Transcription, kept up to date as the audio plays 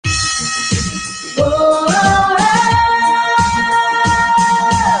Oh,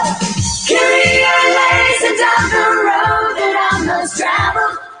 carry your laces down the road that I must travel.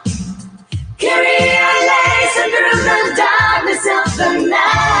 Carry your laces through the darkness of the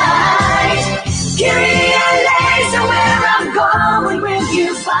night. Carry your laces where I'm going, will you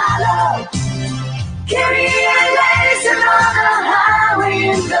follow? Carry your laces on the highway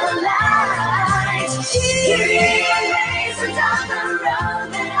in the light. Carry your laces down the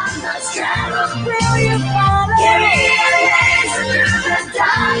road that I must travel. Will you follow? Carry your laces through the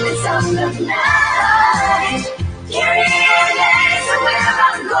darkness of the night. Carry your laces where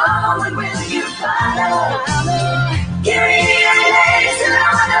I'm going, will you follow? Carry your laces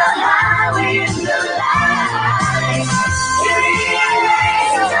on the highway in the light. Carry your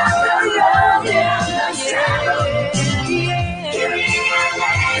laces down the road that I must travel. Carry your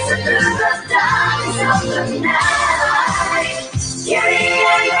laces through the darkness of the night. Carry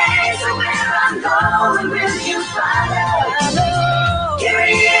your laces where I'm going, will you follow?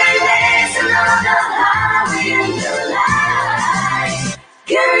 Carry your laces on the highway in the light.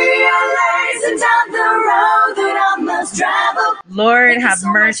 Carry your laces down the road that I must travel. Lord, have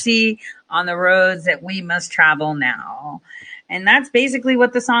mercy on the roads that we must travel now. And that's basically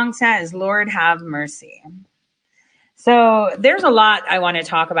what the song says. Lord, have mercy. So there's a lot I want to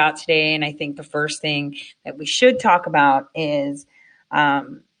talk about today. And I think the first thing that we should talk about is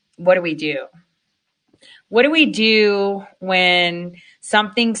what do we do? What do we do when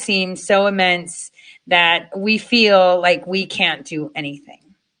something seems so immense that we feel like we can't do anything?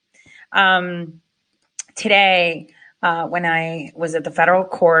 Today, when I was at the federal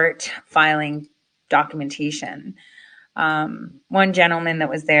court filing documentation, one gentleman that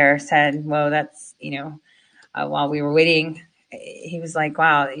was there said, well, that's, while we were waiting, he was like,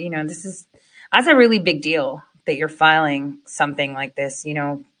 wow, that's a really big deal that you're filing something like this.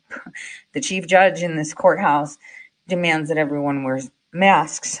 The chief judge in this courthouse demands that everyone wears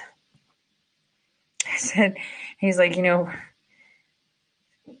masks. He's like,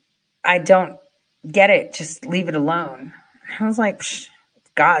 I don't get it. Just leave it alone. I was like,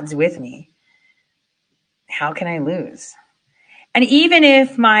 God's with me. How can I lose? And even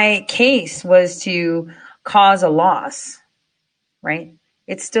if my case was to cause a loss, right?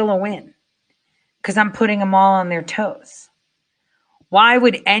 It's still a win because I'm putting them all on their toes. Why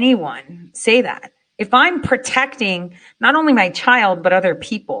would anyone say that? If I'm protecting not only my child, but other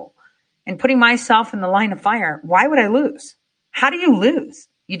people and putting myself in the line of fire, why would I lose? How do you lose?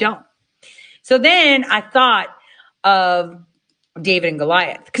 You don't. So then I thought of David and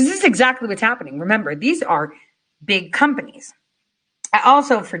Goliath, because this is exactly what's happening. Remember, these are big companies. I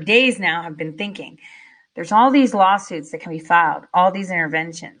also, for days now, have been thinking, there's all these lawsuits that can be filed, all these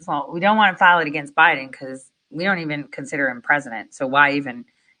interventions. Well, we don't want to file it against Biden because we don't even consider him president. So why even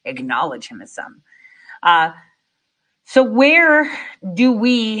acknowledge him as some? So where do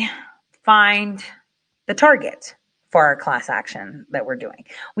we find the target for our class action that we're doing?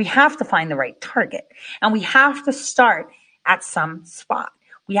 We have to find the right target, and we have to start at some spot.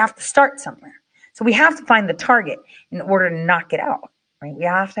 We have to start somewhere. So we have to find the target in order to knock it out, right? We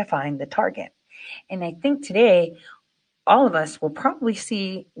have to find the target. And I think today, all of us will probably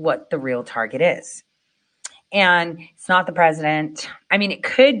see what the real target is. And it's not the president. I mean, it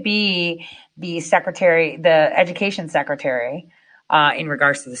could be the secretary, the education secretary, in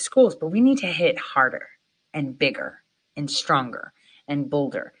regards to the schools, but we need to hit harder and bigger and stronger and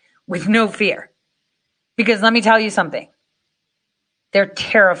bolder with no fear. Because let me tell you something. They're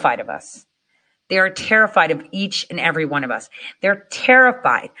terrified of us. They are terrified of each and every one of us. They're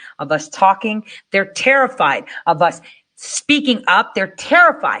terrified of us talking. They're terrified of us speaking up. They're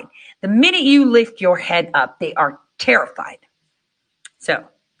terrified. The minute you lift your head up, they are terrified. So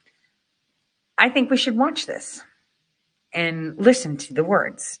I think we should watch this and listen to the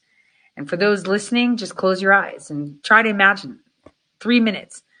words. And for those listening, just close your eyes and try to imagine 3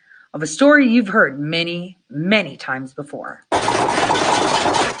 minutes of a story you've heard many, many times before.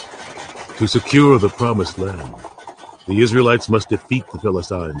 To secure the promised land, the Israelites must defeat the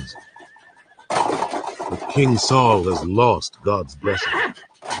Philistines. But King Saul has lost God's blessing.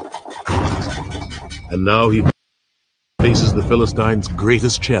 And now he faces the Philistines'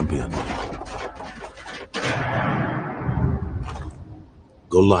 greatest champion,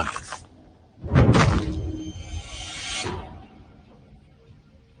 Goliath.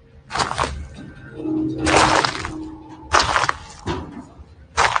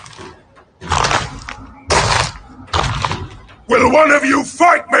 Will one of you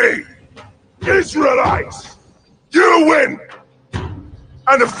fight me? Israelites, you win!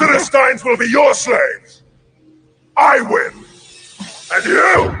 And the Philistines will be your slaves. I win. And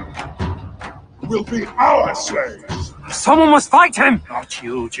you will be our slaves. Someone must fight him! Not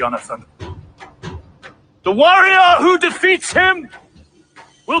you, Jonathan. The warrior who defeats him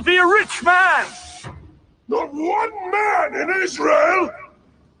will be a rich man. Not one man in Israel!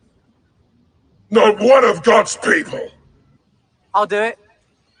 Not one of God's people! I'll do it.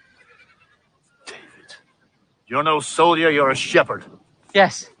 David, you're no soldier, you're a shepherd.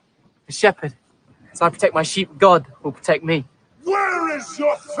 Yes, a shepherd. As I protect my sheep, God will protect me. Where is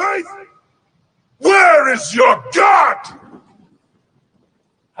your faith? Where is your God?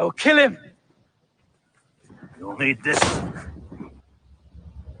 I will kill him. You'll need this.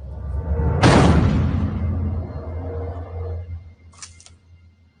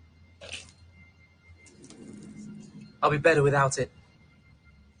 I'll be better without it.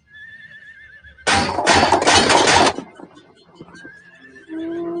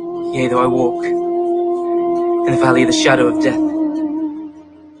 Yea, though I walk in the valley of the shadow of death,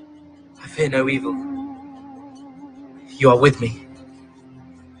 I fear no evil. You are with me.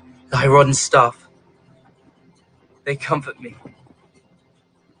 Thy rod and staff, they comfort me.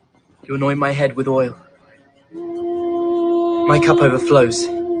 You anoint my head with oil. My cup overflows.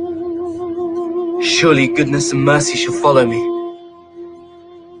 Surely goodness and mercy shall follow me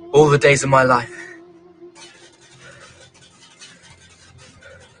all the days of my life.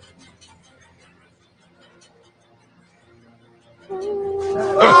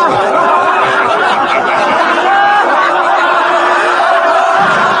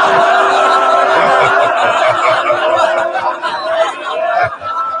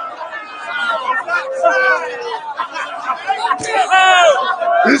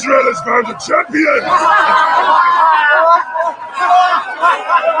 Israel has found a champion!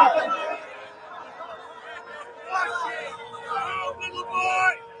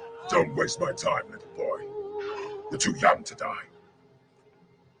 Don't waste my time, little boy. You're too young to die.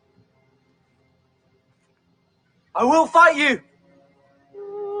 I will fight you!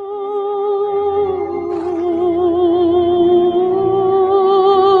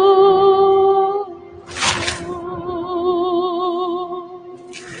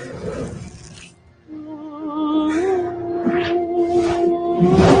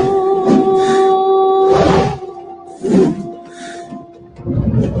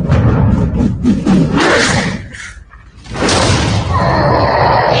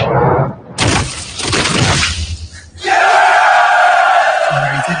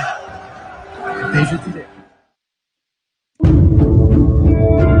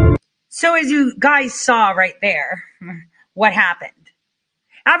 So as you guys saw right there, what happened?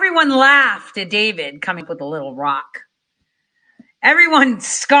 Everyone laughed at David coming up with a little rock. Everyone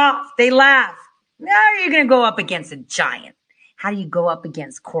scoffed. They laughed. How are you going to go up against a giant? How do you go up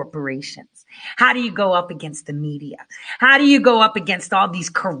against corporations? How do you go up against the media? How do you go up against all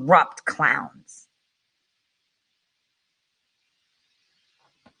these corrupt clowns?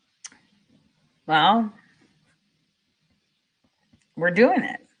 Well, we're doing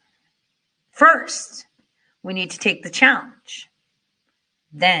it. First, we need to take the challenge.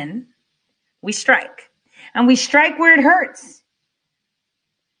 Then we strike. And we strike where it hurts.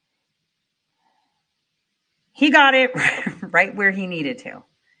 He got it right where he needed to.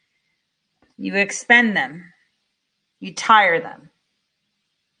 You expend them. You tire them.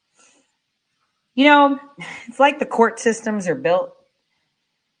 You know, it's like the court systems are built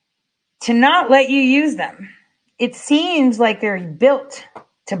to not let you use them. It seems like they're built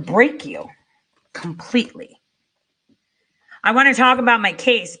to break you completely. I want to talk about my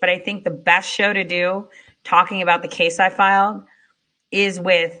case, but I think the best show to do, talking about the case I filed, is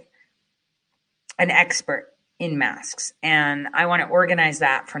with an expert in masks. And I want to organize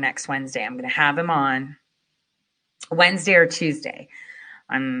that for next Wednesday. I'm going to have him on Wednesday or Tuesday.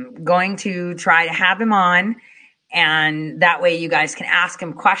 I'm going to try to have him on, and that way you guys can ask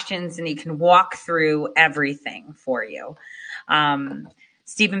him questions and he can walk through everything for you.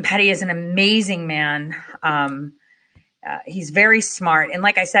 Stephen Petty is an amazing man. He's very smart. And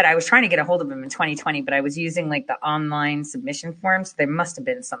like I said, I was trying to get a hold of him in 2020, but I was using like the online submission forms. So there must have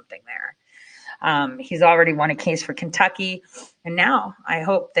been something there. He's already won a case for Kentucky. And now I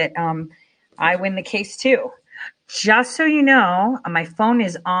hope that I win the case too. Just so you know, my phone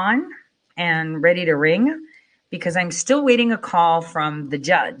is on and ready to ring because I'm still waiting a call from the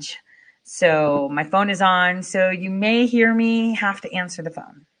judge. So my phone is on. So you may hear me have to answer the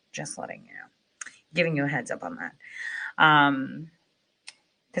phone. Just letting you know, giving you a heads up on that.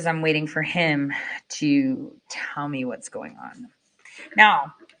 Because I'm waiting for him to tell me what's going on.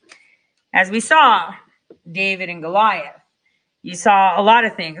 Now, as we saw, David and Goliath, you saw a lot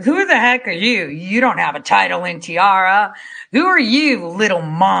of things. Who the heck are you? You don't have a title in Tiara. Who are you, little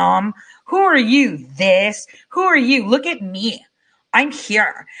mom? Who are you? This? Who are you? Look at me. I'm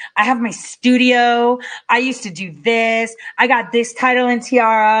here. I have my studio. I used to do this. I got this title and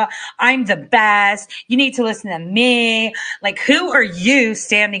tiara. I'm the best. You need to listen to me. Like, who are you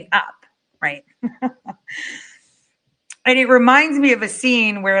standing up? Right? And it reminds me of a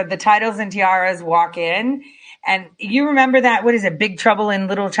scene where the titles and tiaras walk in. And you remember that, what is it, Big Trouble in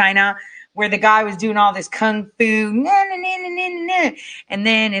Little China, where the guy was doing all this kung fu, and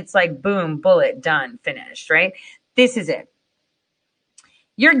then it's like, boom, bullet, done, finished, right? This is it.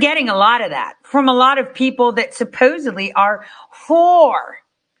 You're getting a lot of that from a lot of people that supposedly are for,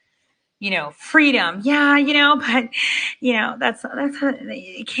 freedom. Yeah, but, that's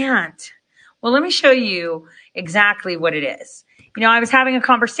you can't. Well, let me show you exactly what it is. I was having a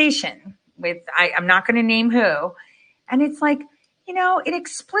conversation with, I'm not going to name who, and it's like, it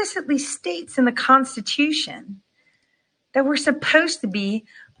explicitly states in the Constitution that we're supposed to be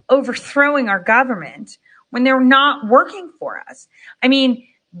overthrowing our government when they're not working for us. I mean,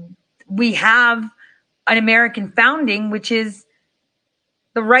 we have an American founding, which is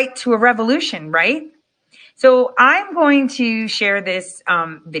the right to a revolution, right? So I'm going to share this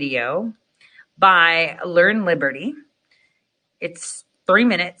video by Learn Liberty. It's 3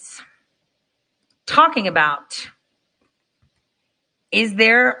 minutes talking about, is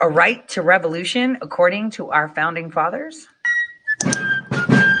there a right to revolution according to our founding fathers?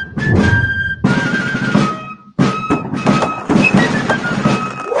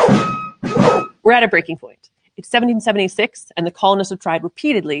 We're at a breaking point. It's 1776, and the colonists have tried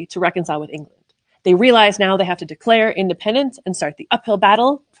repeatedly to reconcile with England. They realize now they have to declare independence and start the uphill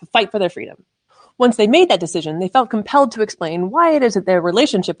battle to fight for their freedom. Once they made that decision, they felt compelled to explain why it is that their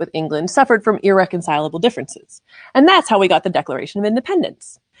relationship with England suffered from irreconcilable differences. And that's how we got the Declaration of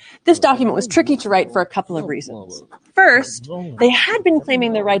Independence. This document was tricky to write for a couple of reasons. First, they had been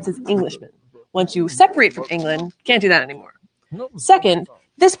claiming their rights as Englishmen. Once you separate from England, can't do that anymore. Second,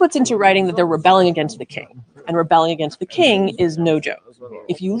 this puts into writing that they're rebelling against the king. And rebelling against the king is no joke.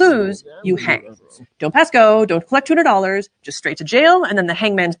 If you lose, you hang. Don't pass go, don't collect $200, just straight to jail and then the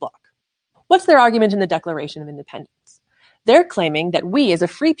hangman's block. What's their argument in the Declaration of Independence? They're claiming that we as a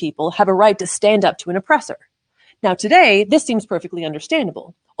free people have a right to stand up to an oppressor. Now today, this seems perfectly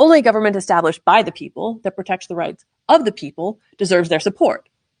understandable. Only a government established by the people that protects the rights of the people deserves their support,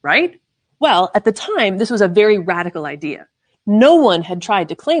 right? Well, at the time, this was a very radical idea. No one had tried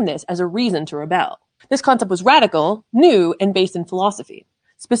to claim this as a reason to rebel. This concept was radical, new, and based in philosophy.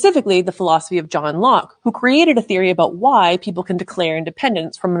 Specifically, the philosophy of John Locke, who created a theory about why people can declare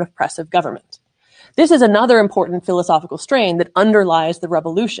independence from an oppressive government. This is another important philosophical strain that underlies the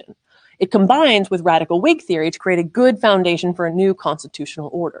revolution. It combines with radical Whig theory to create a good foundation for a new constitutional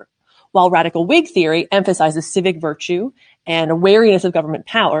order. While radical Whig theory emphasizes civic virtue and a wariness of government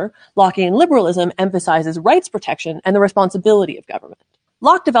power, Lockean liberalism emphasizes rights protection and the responsibility of government.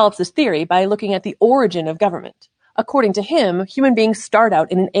 Locke develops this theory by looking at the origin of government. According to him, human beings start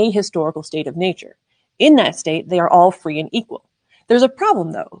out in an ahistorical state of nature. In that state, they are all free and equal. There's a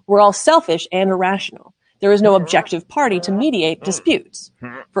problem, though. We're all selfish and irrational. There is no objective party to mediate disputes.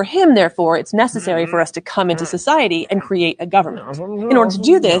 For him, therefore, it's necessary for us to come into society and create a government. In order to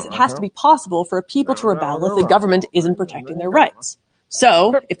do this, it has to be possible for a people to rebel if the government isn't protecting their rights.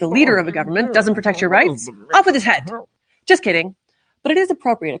 So, if the leader of a government doesn't protect your rights, off with his head. Just kidding. But it is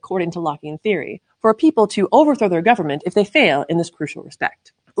appropriate, according to Lockean theory, for a people to overthrow their government if they fail in this crucial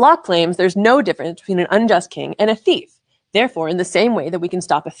respect. Locke claims there's no difference between an unjust king and a thief. Therefore, in the same way that we can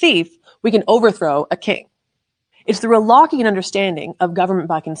stop a thief, we can overthrow a king. It's through a Lockean understanding of government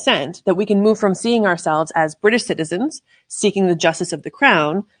by consent that we can move from seeing ourselves as British citizens, seeking the justice of the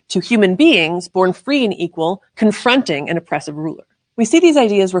crown, to human beings born free and equal, confronting an oppressive ruler. We see these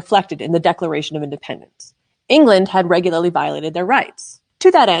ideas reflected in the Declaration of Independence. England had regularly violated their rights.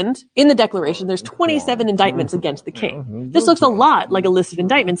 To that end, in the Declaration, there's 27 indictments against the king. This looks a lot like a list of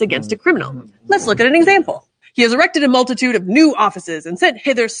indictments against a criminal. Let's look at an example. He has erected a multitude of new offices and sent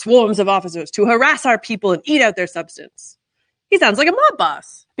hither swarms of officers to harass our people and eat out their substance. He sounds like a mob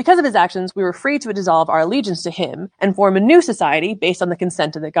boss. Because of his actions, we were free to dissolve our allegiance to him and form a new society based on the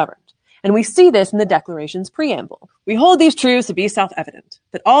consent of the governed. And we see this in the Declaration's preamble. We hold these truths to be self-evident,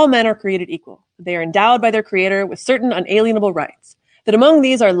 that all men are created equal, that they are endowed by their Creator with certain unalienable rights, that among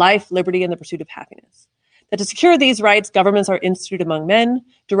these are life, liberty, and the pursuit of happiness, that to secure these rights, governments are instituted among men,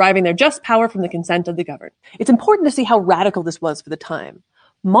 deriving their just power from the consent of the governed. It's important to see how radical this was for the time.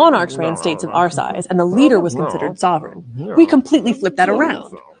 Monarchs ran states of our size, and the leader was considered sovereign. We completely flipped that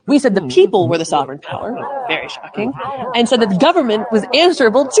around. We said the people were the sovereign power, very shocking, and said that the government was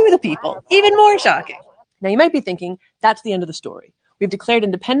answerable to the people, even more shocking. Now you might be thinking, that's the end of the story. We've declared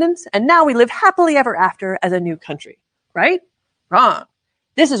independence, and now we live happily ever after as a new country. Right? Wrong.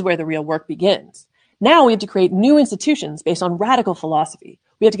 This is where the real work begins. Now we have to create new institutions based on radical philosophy.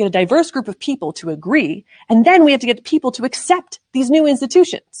 We have to get a diverse group of people to agree, and then we have to get people to accept these new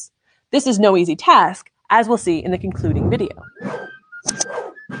institutions. This is no easy task, as we'll see in the concluding video.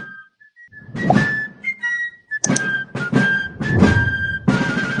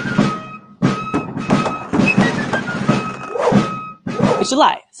 It's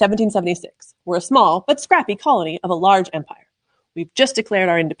July 1776. We're a small but scrappy colony of a large empire. We've just declared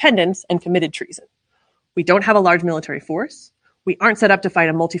our independence and committed treason. We don't have a large military force. We aren't set up to fight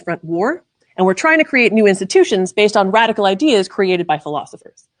a multi-front war. And we're trying to create new institutions based on radical ideas created by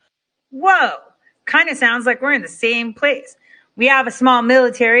philosophers. Whoa, kind of sounds like we're in the same place. We have a small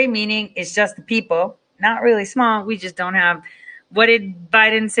military, meaning it's just the people. Not really small. We just don't have, what did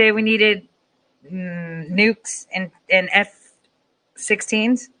Biden say we needed? Nukes and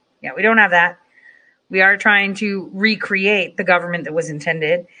F-16s? Yeah, we don't have that. We are trying to recreate the government that was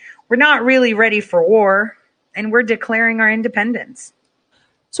intended. We're not really ready for war, and we're declaring our independence.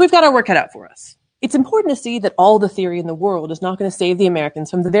 So we've got our work cut out for us. It's important to see that all the theory in the world is not going to save the Americans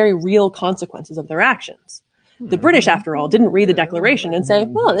from the very real consequences of their actions. The British, after all, didn't read the Declaration and say,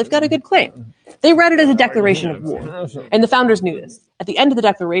 well, they've got a good claim. They read it as a declaration of war. And the founders knew this. At the end of the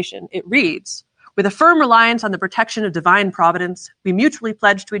Declaration, it reads, "With a firm reliance on the protection of divine providence, we mutually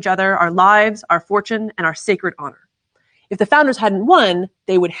pledge to each other our lives, our fortune, and our sacred honor." If the founders hadn't won,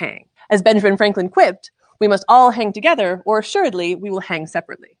 they would hang. As Benjamin Franklin quipped, "We must all hang together, or assuredly we will hang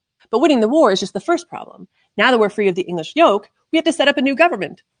separately." But winning the war is just the first problem. Now that we're free of the English yoke, we have to set up a new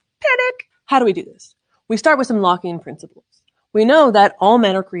government. Panic! How do we do this? We start with some Lockean principles. We know that all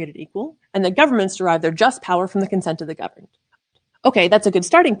men are created equal, and that governments derive their just power from the consent of the governed. Okay, that's a good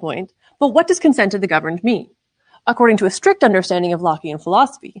starting point, but what does consent of the governed mean? According to a strict understanding of Lockean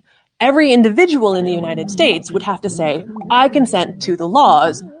philosophy, every individual in the United States would have to say, I consent to the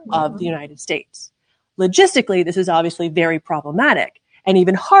laws of the United States. Logistically, this is obviously very problematic, and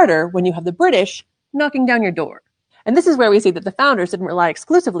even harder when you have the British knocking down your door. And this is where we see that the founders didn't rely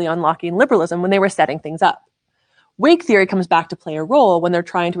exclusively on Lockean liberalism when they were setting things up. Whig theory comes back to play a role when they're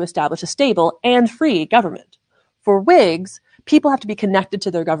trying to establish a stable and free government. For Whigs, people have to be connected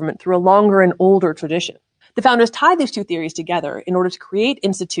to their government through a longer and older tradition. The founders tied these two theories together in order to create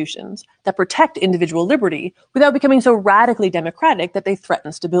institutions that protect individual liberty without becoming so radically democratic that they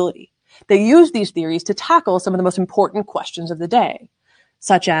threaten stability. They used these theories to tackle some of the most important questions of the day,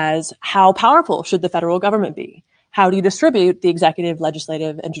 such as how powerful should the federal government be? How do you distribute the executive,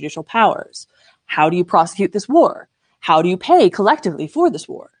 legislative, and judicial powers? How do you prosecute this war? How do you pay collectively for this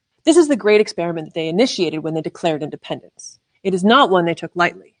war? This is the great experiment that they initiated when they declared independence. It is not one they took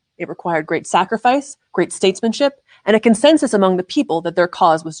lightly. It required great sacrifice, great statesmanship, and a consensus among the people that their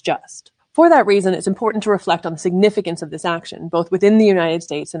cause was just. For that reason, it's important to reflect on the significance of this action, both within the United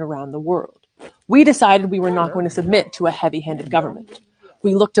States and around the world. We decided we were not going to submit to a heavy-handed government.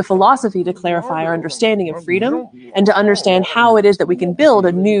 We look to philosophy to clarify our understanding of freedom and to understand how it is that we can build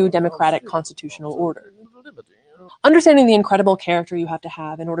a new democratic constitutional order. Understanding the incredible character you have to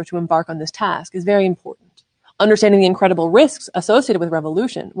have in order to embark on this task is very important. Understanding the incredible risks associated with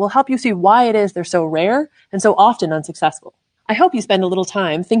revolution will help you see why it is they're so rare and so often unsuccessful. I hope you spend a little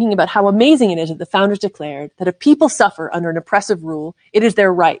time thinking about how amazing it is that the founders declared that if people suffer under an oppressive rule, it is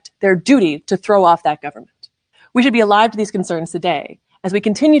their right, their duty to throw off that government. We should be alive to these concerns today, as we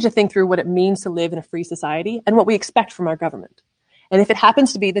continue to think through what it means to live in a free society and what we expect from our government. And if it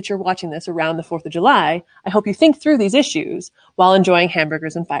happens to be that you're watching this around the 4th of July, I hope you think through these issues while enjoying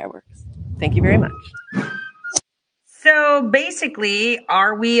hamburgers and fireworks. Thank you very much. So basically,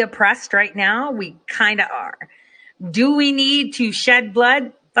 are we oppressed right now? We kind of are. Do we need to shed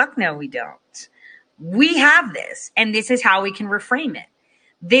blood? Fuck no, we don't. We have this, and this is how we can reframe it.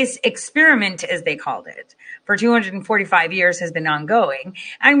 This experiment, as they called it, for 245 years has been ongoing,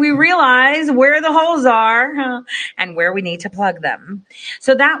 and we realize where the holes are and where we need to plug them.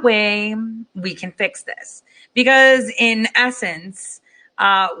 So that way we can fix this. Because in essence,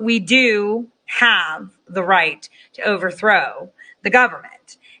 we do have the right to overthrow the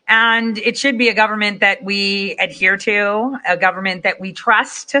government. And it should be a government that we adhere to, a government that we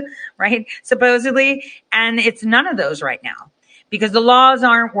trust, right? Supposedly. And it's none of those right now. Because the laws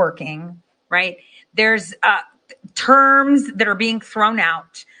aren't working, right? There's terms that are being thrown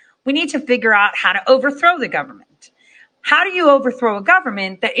out. We need to figure out how to overthrow the government. How do you overthrow a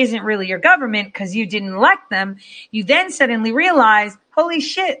government that isn't really your government because you didn't elect them? You then suddenly realize, holy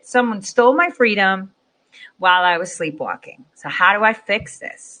shit, someone stole my freedom while I was sleepwalking. So how do I fix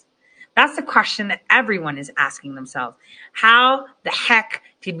this? That's the question that everyone is asking themselves. How the heck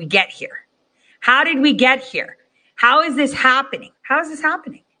did we get here? How did we get here? How is this happening? How is this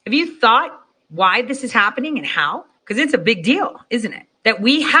happening? Have you thought why this is happening and how? Because it's a big deal, isn't it? That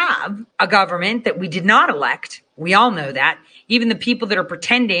we have a government that we did not elect. We all know that. Even the people that are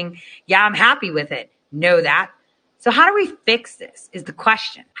pretending, yeah, I'm happy with it, know that. So how do we fix this is the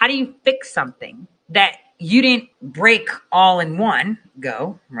question. How do you fix something that you didn't break all in one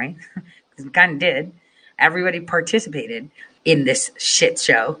go, right? Because we kind of did. Everybody participated in this shit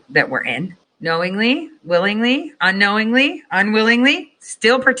show that we're in. Knowingly, willingly, unknowingly, unwillingly,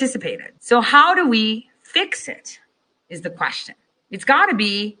 still participated. So how do we fix it is the question. It's got to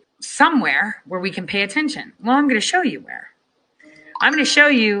be somewhere where we can pay attention. Well, I'm going to show you where. I'm going to show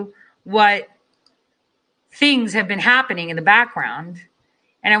you what things have been happening in the background,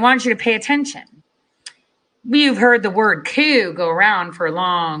 and I want you to pay attention. You've heard the word coup go around for a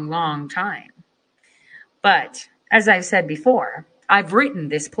long, long time. But as I've said before, I've written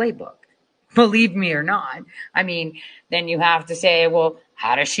this playbook. Believe me or not. I mean, then you have to say, well,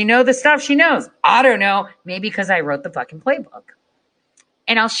 how does she know the stuff she knows? I don't know. Maybe because I wrote the fucking playbook.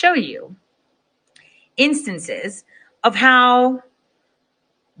 And I'll show you instances of how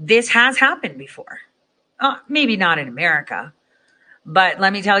this has happened before. Maybe not in America, but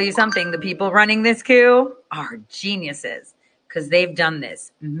let me tell you something. The people running this coup are geniuses because they've done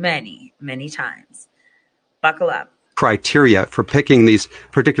this many, many times. Buckle up. Criteria for picking these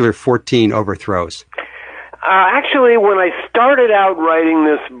particular 14 overthrows? Actually, when I started out writing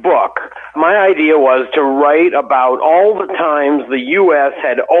this book, my idea was to write about all the times the U.S.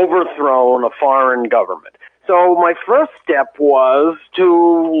 had overthrown a foreign government. So my first step was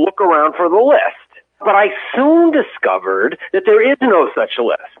to look around for the list. But I soon discovered that there is no such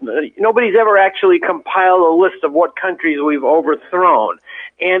list. Nobody's ever actually compiled a list of what countries we've overthrown.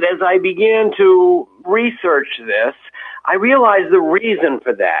 And as I began to research this, I realized the reason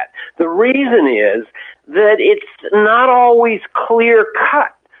for that. The reason is that it's not always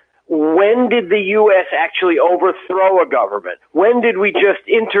clear-cut. When did the U.S. actually overthrow a government? When did we just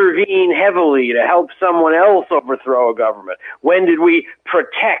intervene heavily to help someone else overthrow a government? When did we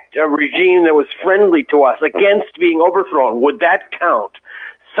protect a regime that was friendly to us against being overthrown? Would that count?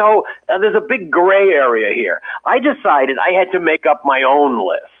 So there's a big gray area here. I decided I had to make up my own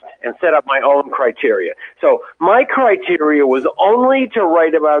list and set up my own criteria. So my criteria was only to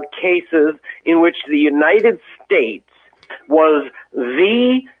write about cases in which the United States was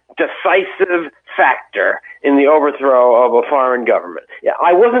the decisive factor in the overthrow of a foreign government.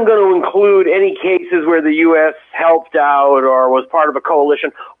 I wasn't going to include any cases where the U.S. helped out or was part of a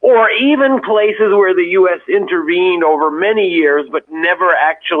coalition, or even places where the U.S. intervened over many years but never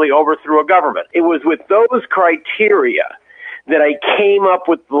actually overthrew a government. It was with those criteria that I came up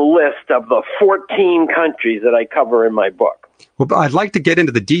with the list of the 14 countries that I cover in my book. Well, I'd like to get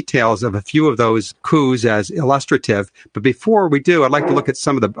into the details of a few of those coups as illustrative. But before we do, I'd like to look at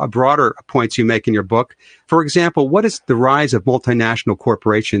some of the broader points you make in your book. For example, what does the rise of multinational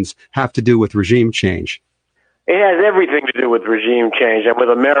corporations have to do with regime change? It has everything to do with regime change and with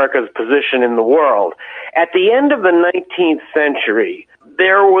America's position in the world. At the end of the 19th century,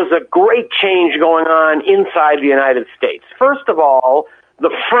 there was a great change going on inside the United States. First of all,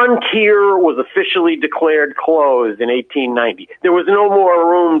 the frontier was officially declared closed in 1890. There was no more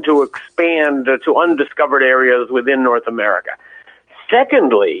room to expand to undiscovered areas within North America.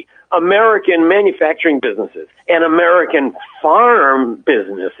 Secondly, American manufacturing businesses and American farm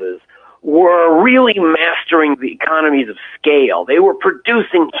businesses were really mastering the economies of scale. They were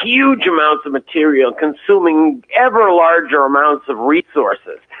producing huge amounts of material, consuming ever larger amounts of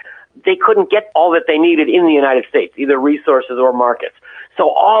resources. They couldn't get all that they needed in the United States, either resources or markets. So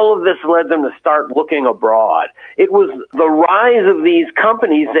all of this led them to start looking abroad. It was the rise of these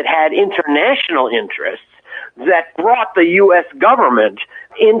companies that had international interests that brought the U.S. government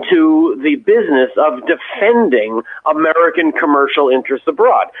into the business of defending American commercial interests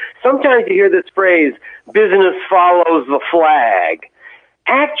abroad. Sometimes you hear this phrase, business follows the flag.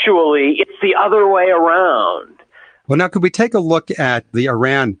 Actually, it's the other way around. Well, now, could we take a look at the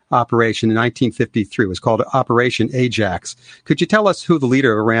Iran operation in 1953? It was called Operation Ajax. Could you tell us who the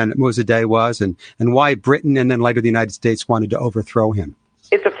leader of Iran, Mossadegh, was and why Britain and then later the United States wanted to overthrow him?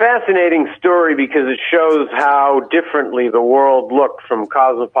 It's a fascinating story because it shows how differently the world looked from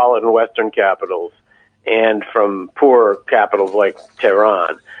cosmopolitan Western capitals and from poor capitals like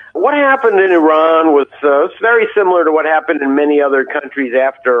Tehran. What happened in Iran was very similar to what happened in many other countries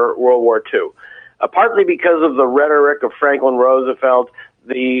after World War II. Partly because of the rhetoric of Franklin Roosevelt,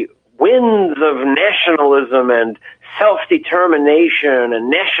 the winds of nationalism and self-determination and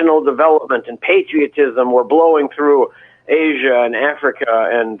national development and patriotism were blowing through Asia and Africa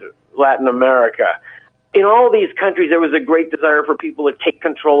and Latin America. In all these countries, there was a great desire for people to take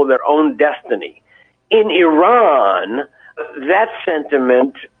control of their own destiny. In Iran, that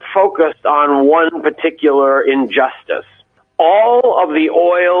sentiment focused on one particular injustice. All of the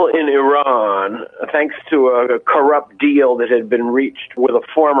oil in Iran, thanks to a corrupt deal that had been reached with a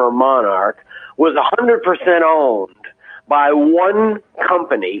former monarch, was 100% owned by one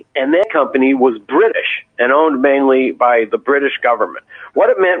company, and that company was British and owned mainly by the British government. What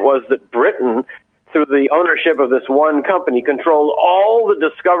it meant was that Britain, through the ownership of this one company, controlled all the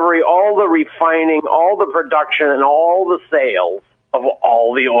discovery, all the refining, all the production, and all the sales of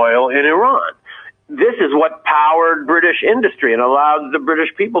all the oil in Iran. This is what powered British industry and allowed the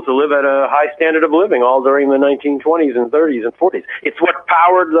British people to live at a high standard of living all during the 1920s and 30s and 40s. It's what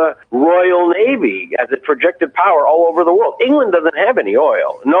powered the Royal Navy as it projected power all over the world. England doesn't have any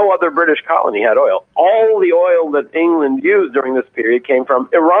oil. No other British colony had oil. All the oil that England used during this period came from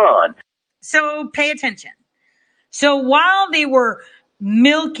Iran. So pay attention. So while they were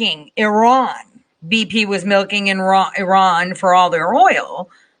milking Iran, BP was milking Iran for all their oil,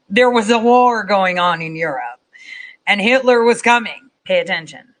 there was a war going on in Europe, and Hitler was coming. Pay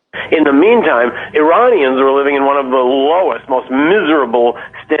attention. In the meantime, Iranians were living in one of the lowest, most miserable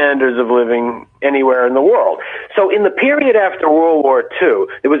standards of living anywhere in the world. So in the period after World War II,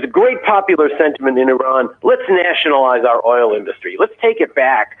 there was a great popular sentiment in Iran, let's nationalize our oil industry. Let's take it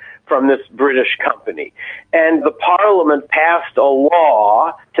back from this British company. And the parliament passed a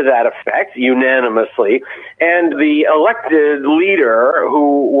law to that effect unanimously, and the elected leader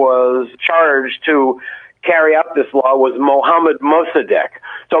who was charged to carry out this law was Mohammad Mossadegh.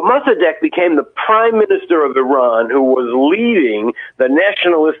 So Mossadegh became the prime minister of Iran, who was leading the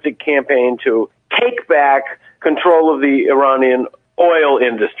nationalistic campaign to take back control of the Iranian oil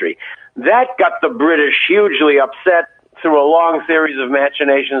industry. That got the British hugely upset. Through a long series of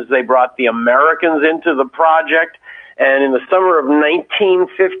machinations, they brought the Americans into the project. And in the summer of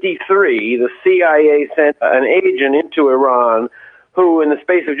 1953, the CIA sent an agent into Iran who, in the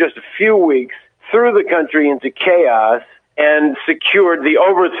space of just a few weeks, threw the country into chaos and secured the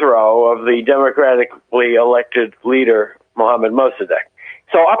overthrow of the democratically elected leader, Mohammad Mossadegh.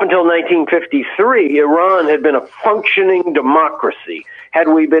 So up until 1953, Iran had been a functioning democracy. Had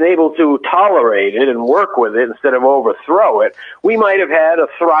we been able to tolerate it and work with it instead of overthrow it, we might have had a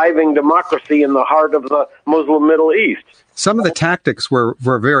thriving democracy in the heart of the Muslim Middle East. Some of the tactics were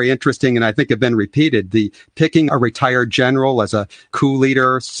very interesting and I think have been repeated. The picking a retired general as a coup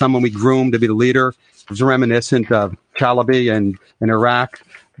leader, someone we groomed to be the leader, was reminiscent of Chalabi in Iraq.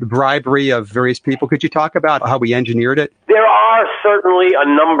 The bribery of various people. Could you talk about how we engineered it? There are certainly a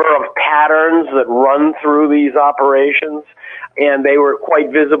number of patterns that run through these operations, and they were quite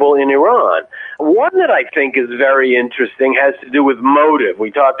visible in Iran. One that I think is very interesting has to do with motive.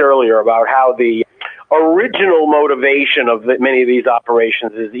 We talked earlier about how the original motivation of many of these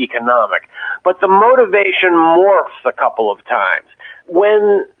operations is economic, but the motivation morphs a couple of times.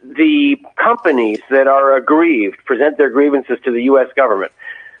 When the companies that are aggrieved present their grievances to the U.S. government,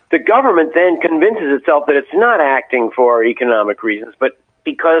 the government then convinces itself that it's not acting for economic reasons, but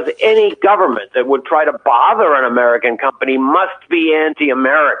because any government that would try to bother an American company must be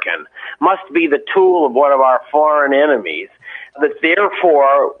anti-American, must be the tool of one of our foreign enemies, that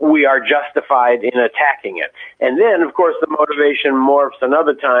therefore we are justified in attacking it. And then, of course, the motivation morphs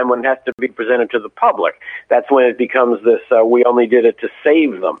another time when it has to be presented to the public. That's when it becomes this, we only did it to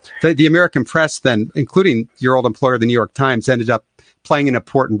save them. The American press then, including your old employer, the New York Times, ended up playing an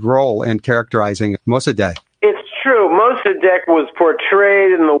important role in characterizing Mossadegh. It's true. Mossadegh was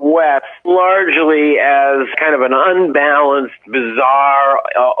portrayed in the West largely as kind of an unbalanced, bizarre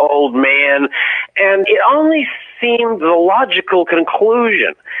old man, and it only seemed the logical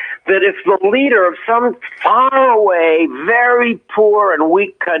conclusion that if the leader of some faraway, very poor and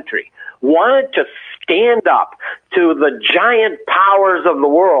weak country wanted to stand up to the giant powers of the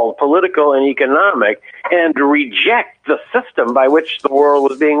world, political and economic, and reject the system by which the world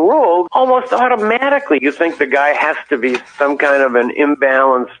was being ruled, almost automatically you think the guy has to be some kind of an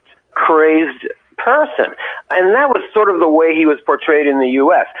imbalanced, crazed person. And that was sort of the way he was portrayed in the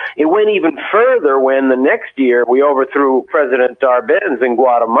U.S. It went even further when the next year we overthrew President Arbenz in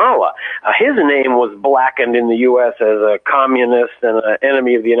Guatemala. His name was blackened in the U.S. as a communist and an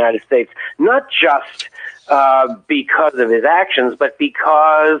enemy of the United States, not just because of his actions, but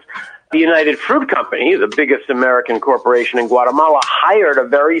because the United Fruit Company, the biggest American corporation in Guatemala, hired a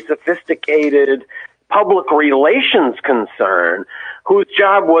very sophisticated public relations concern whose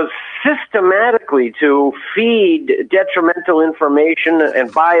job was systematically to feed detrimental information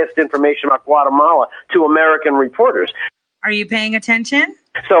and biased information about Guatemala to American reporters. Are you paying attention?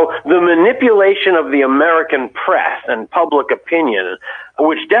 So the manipulation of the American press and public opinion,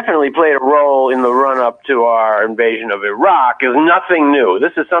 which definitely played a role in the run-up to our invasion of Iraq, is nothing new.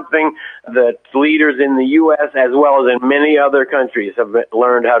 This is something that leaders in the U.S. as well as in many other countries have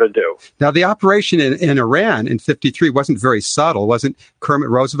learned how to do. Now, the operation in Iran in 1953 wasn't very subtle. Wasn't Kermit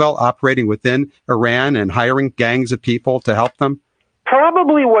Roosevelt operating within Iran and hiring gangs of people to help them?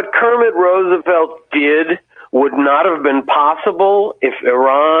 Probably what Kermit Roosevelt did would not have been possible if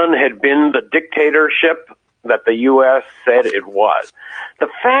Iran had been the dictatorship that the U.S. said it was. The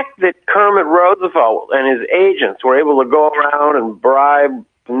fact that Kermit Roosevelt and his agents were able to go around and bribe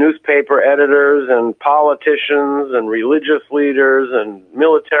newspaper editors and politicians and religious leaders and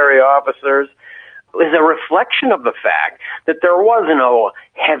military officers is a reflection of the fact that there was no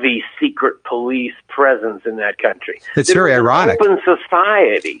heavy secret police presence in that country. It's very ironic. Open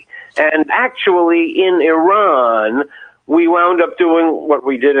society. And actually, in Iran, we wound up doing what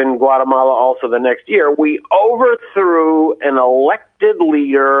we did in Guatemala also the next year. We overthrew an elected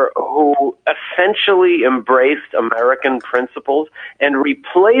leader who essentially embraced American principles and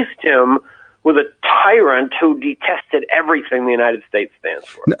replaced him with a tyrant who detested everything the United States stands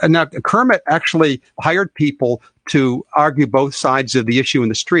for. Now, Kermit actually hired people to argue both sides of the issue in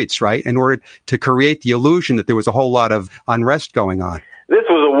the streets, right, in order to create the illusion that there was a whole lot of unrest going on. This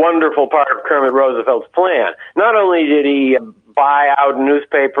was a wonderful part of Kermit Roosevelt's plan. Not only did he buy out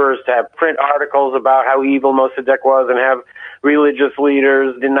newspapers to have print articles about how evil Mossadegh was and have religious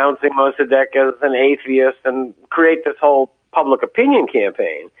leaders denouncing Mossadegh as an atheist and create this whole public opinion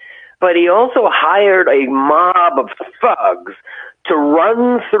campaign, but he also hired a mob of thugs to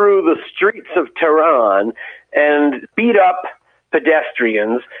run through the streets of Tehran and beat up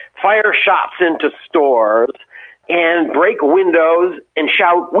pedestrians, fire shots into stores, and break windows and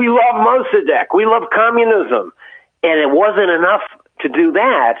shout, "We love Mossadegh, we love communism." And it wasn't enough to do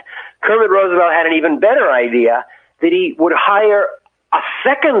that. Kermit Roosevelt had an even better idea that he would hire a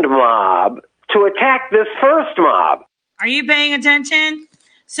second mob to attack this first mob. Are you paying attention?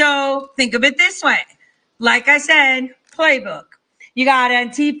 So think of it this way. Like I said, playbook. You got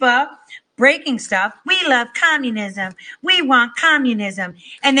Antifa breaking stuff. We love communism. We want communism.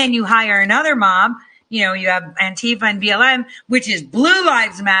 And then you hire another mob. You know, you have Antifa and BLM, which is Blue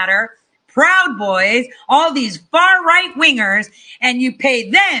Lives Matter, Proud Boys, all these far right wingers, and you pay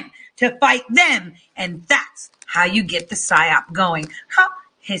them to fight them. And that's how you get the PSYOP going.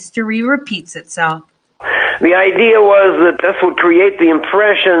 History repeats itself. The idea was that this would create the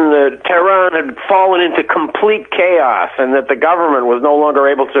impression that Tehran had fallen into complete chaos and that the government was no longer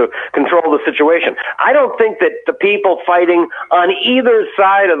able to control the situation. I don't think that the people fighting on either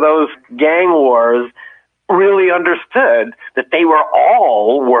side of those gang wars really understood that they were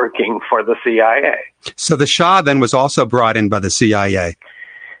all working for the CIA. So the Shah then was also brought in by the CIA.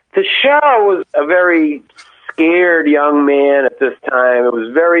 The Shah was a very scared young man at this time. It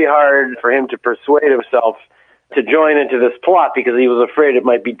was very hard for him to persuade himself to join into this plot because he was afraid it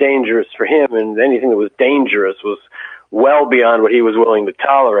might be dangerous for him, and anything that was dangerous was well beyond what he was willing to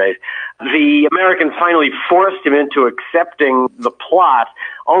tolerate. The Americans finally forced him into accepting the plot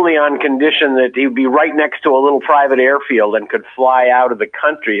only on condition that he would be right next to a little private airfield and could fly out of the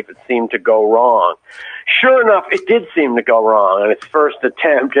country if it seemed to go wrong. Sure enough, it did seem to go wrong on its first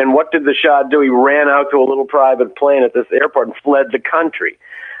attempt, and what did the Shah do? He ran out to a little private plane at this airport and fled the country.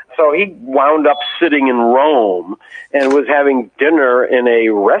 So he wound up sitting in Rome and was having dinner in a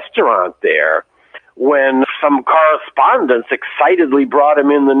restaurant there when some correspondents excitedly brought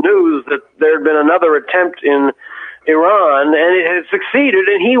him in the news that there had been another attempt in Iran, and it had succeeded,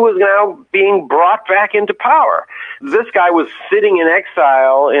 and he was now being brought back into power. This guy was sitting in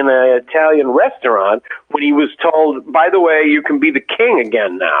exile in an Italian restaurant when he was told, by the way, you can be the king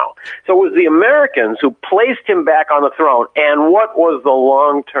again now. So it was the Americans who placed him back on the throne, and what was the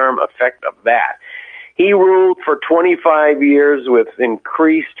long-term effect of that? He ruled for 25 years with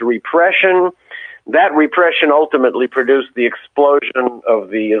increased repression. That repression ultimately produced the explosion of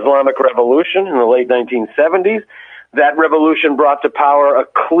the Islamic Revolution in the late 1970s. That revolution brought to power a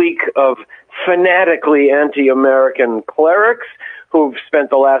clique of fanatically anti-American clerics who've spent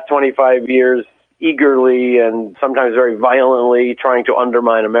the last 25 years eagerly and sometimes very violently trying to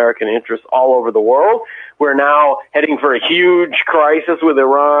undermine American interests all over the world. We're now heading for a huge crisis with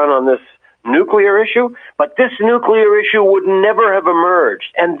Iran on this nuclear issue, but this nuclear issue would never have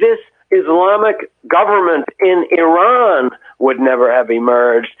emerged. And this Islamic government in Iran would never have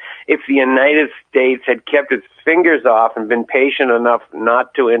emerged if the United States had kept its fingers off and been patient enough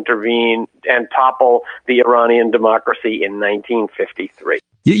not to intervene and topple the Iranian democracy in 1953.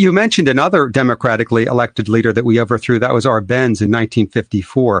 You mentioned another democratically elected leader that we overthrew. That was Arbenz in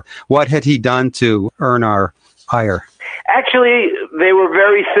 1954. What had he done to earn our ire? Actually, they were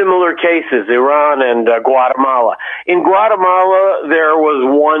very similar cases, Iran and Guatemala. In Guatemala, there was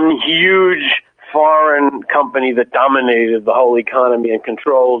one huge foreign company that dominated the whole economy and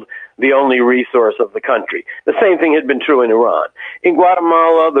controlled the only resource of the country. The same thing had been true in Iran. In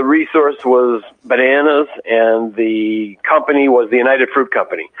Guatemala, the resource was bananas, and the company was the United Fruit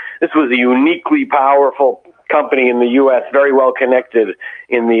Company. This was a uniquely powerful company in the U.S., very well connected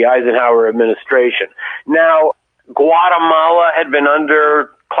in the Eisenhower administration. Now, Guatemala had been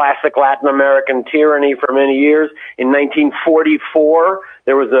under classic Latin American tyranny for many years. In 1944,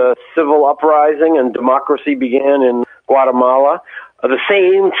 there was a civil uprising and democracy began in Guatemala. The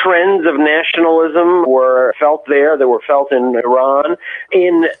same trends of nationalism were felt there that were felt in Iran.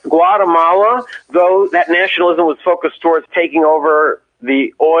 In Guatemala, though, that nationalism was focused towards taking over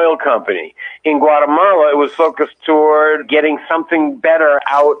the oil company. In Guatemala, it was focused toward getting something better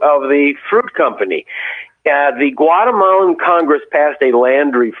out of the fruit company. The Guatemalan Congress passed a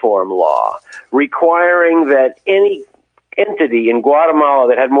land reform law requiring that any entity in Guatemala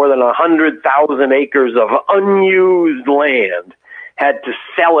that had more than 100,000 acres of unused land had to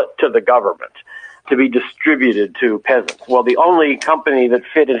sell it to the government to be distributed to peasants. Well, the only company that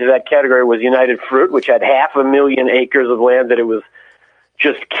fit into that category was United Fruit, which had 500,000 acres of land that it was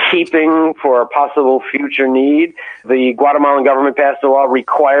just keeping for a possible future need. The Guatemalan government passed a law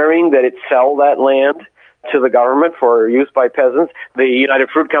requiring that it sell that land to the government for use by peasants. The United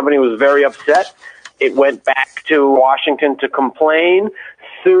Fruit Company was very upset. It went back to Washington to complain.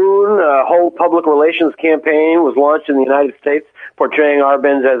 Soon, a whole public relations campaign was launched in the United States portraying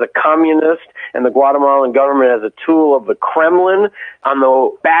Arbenz as a communist and the Guatemalan government as a tool of the Kremlin. On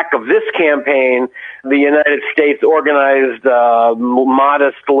the back of this campaign, the United States organized a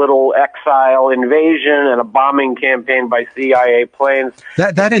modest little exile invasion and a bombing campaign by CIA planes.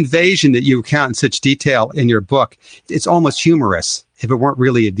 That invasion that you recount in such detail in your book, it's almost humorous if it weren't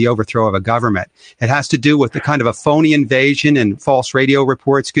really the overthrow of a government. It has to do with the kind of a phony invasion and false radio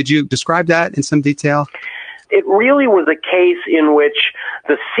reports. Could you describe that in some detail? It really was a case in which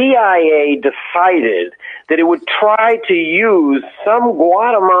the CIA decided that it would try to use some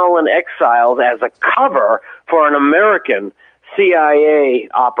Guatemalan exiles as a cover for an American CIA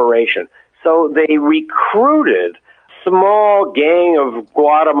operation. So they recruited a small gang of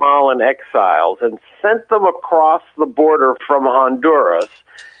Guatemalan exiles and sent them across the border from Honduras.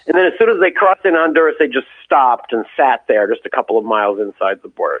 And then as soon as they crossed in Honduras, they just stopped and sat there just a couple of miles inside the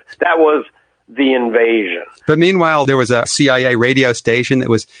border. That was the invasion. But meanwhile, there was a CIA radio station that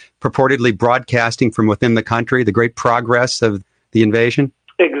was purportedly broadcasting from within the country the great progress of the invasion?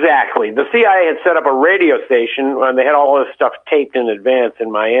 Exactly. The CIA had set up a radio station, and they had all this stuff taped in advance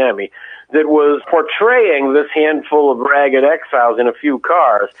in Miami, that was portraying this handful of ragged exiles in a few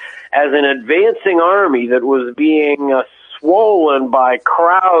cars as an advancing army that was being swollen by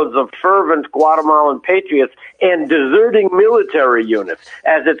crowds of fervent Guatemalan patriots and deserting military units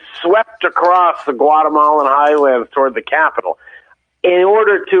as it swept across the Guatemalan highlands toward the capital. In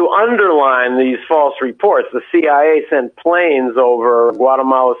order to underline these false reports, the CIA sent planes over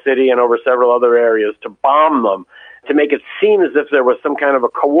Guatemala City and over several other areas to bomb them, to make it seem as if there was some kind of a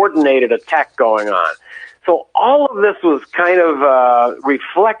coordinated attack going on. So all of this was kind of a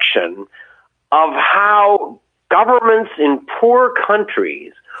reflection of how governments in poor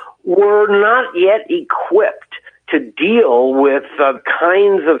countries were not yet equipped to deal with the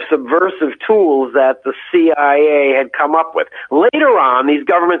kinds of subversive tools that the CIA had come up with. Later on, these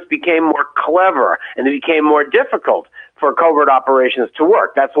governments became more clever and they became more difficult for covert operations to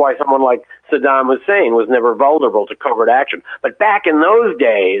work. That's why someone like Saddam Hussein was never vulnerable to covert action. But back in those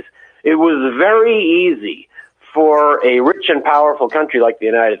days, it was very easy for a rich and powerful country like the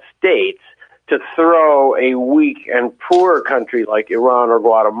United States to throw a weak and poor country like Iran or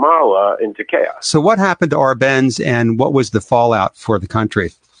Guatemala into chaos. So what happened to Arbenz and what was the fallout for the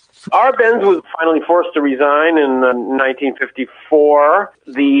country? Arbenz was finally forced to resign in 1954.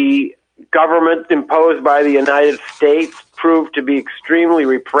 The government imposed by the United States proved to be extremely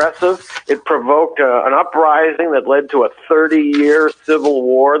repressive. It provoked an uprising that led to a 30-year civil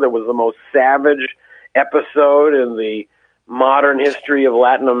war that was the most savage episode in the modern history of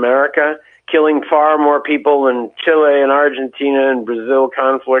Latin America, killing far more people than Chile and Argentina and Brazil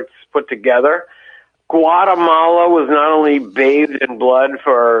conflicts put together. Guatemala was not only bathed in blood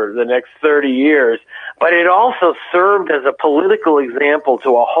for the next 30 years, but it also served as a political example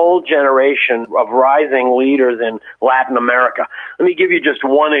to a whole generation of rising leaders in Latin America. Let me give you just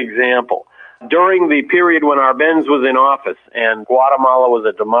one example. During the period when Arbenz was in office and Guatemala was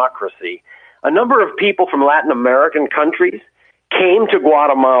a democracy, a number of people from Latin American countries came to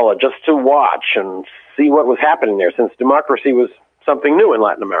Guatemala just to watch and see what was happening there, since democracy was something new in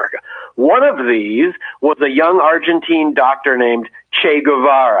Latin America. One of these was a young Argentine doctor named Che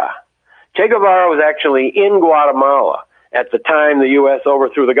Guevara. Che Guevara was actually in Guatemala at the time the U.S.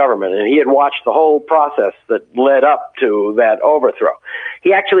 overthrew the government, and he had watched the whole process that led up to that overthrow.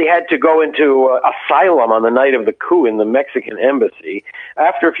 He actually had to go into asylum on the night of the coup in the Mexican embassy.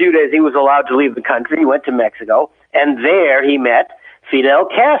 After a few days, he was allowed to leave the country. He went to Mexico, and there he met Fidel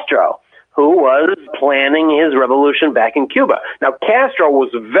Castro, who was planning his revolution back in Cuba. Now, Castro was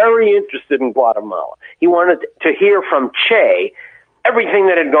very interested in Guatemala. He wanted to hear from Che everything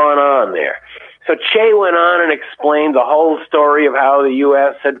that had gone on there. So Che went on and explained the whole story of how the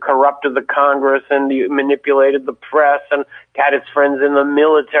U.S. had corrupted the Congress and manipulated the press and had its friends in the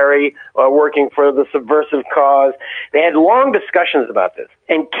military working for the subversive cause. They had long discussions about this.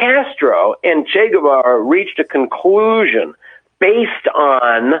 And Castro and Che Guevara reached a conclusion based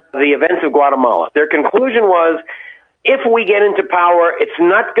on the events of Guatemala. Their conclusion was, if we get into power, it's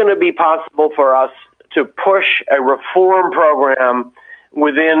not going to be possible for us to push a reform program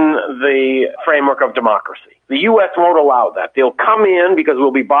within the framework of democracy. The U.S. won't allow that. They'll come in because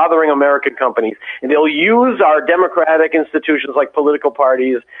we'll be bothering American companies, and they'll use our democratic institutions like political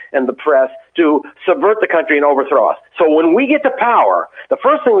parties and the press to subvert the country and overthrow us. So when we get to power, the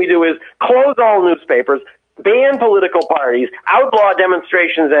first thing we do is close all newspapers, ban political parties, outlaw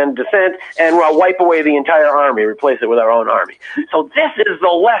demonstrations and dissent, and wipe away the entire army, replace it with our own army. So this is the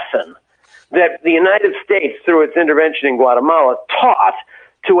lesson that the United States, through its intervention in Guatemala, taught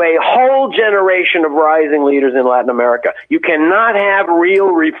to a whole generation of rising leaders in Latin America. You cannot have real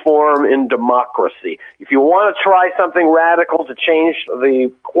reform in democracy. If you want to try something radical to change the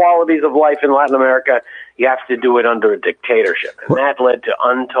qualities of life in Latin America, you have to do it under a dictatorship. And that led to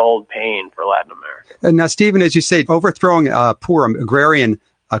untold pain for Latin America. And now, Stephen, as you say, overthrowing a poor agrarian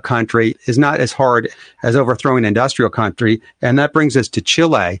country is not as hard as overthrowing an industrial country. And that brings us to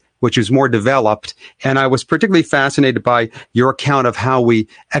Chile, which is more developed. And I was particularly fascinated by your account of how we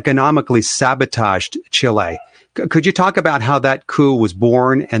economically sabotaged Chile. Could you talk about how that coup was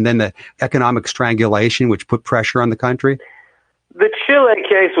born and then the economic strangulation which put pressure on the country? The Chile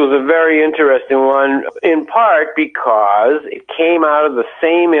case was a very interesting one, in part because it came out of the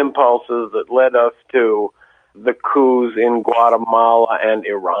same impulses that led us to the coups in Guatemala and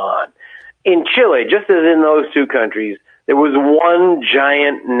Iran. In Chile, just as in those two countries, there was one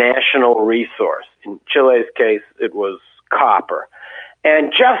giant national resource. In Chile's case, it was copper.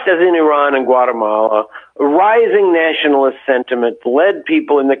 And just as in Iran and Guatemala, rising nationalist sentiment led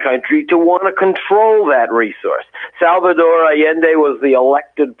people in the country to want to control that resource. Salvador Allende was the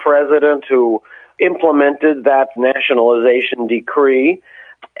elected president who implemented that nationalization decree,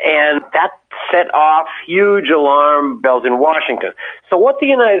 and that set off huge alarm bells in Washington. So what the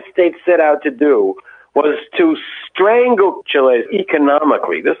United States set out to do was to strangle Chile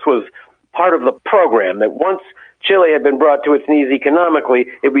economically. This was part of the program, that once Chile had been brought to its knees economically,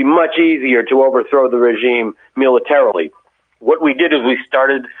 it'd be much easier to overthrow the regime militarily. What we did is we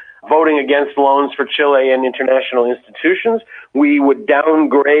started voting against loans for Chile and international institutions. We would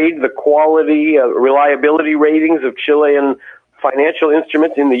downgrade the quality, reliability ratings of Chilean financial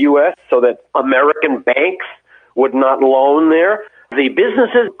instruments in the U.S. so that American banks would not loan there. The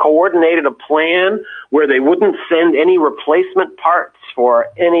businesses coordinated a plan where they wouldn't send any replacement parts for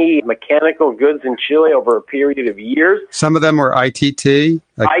any mechanical goods in Chile over a period of years. Some of them were ITT.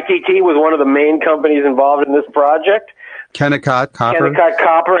 ITT was one of the main companies involved in this project. Kennecott Copper. Kennecott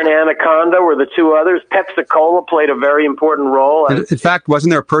Copper and Anaconda were the two others. Pepsi-Cola played a very important role. In fact,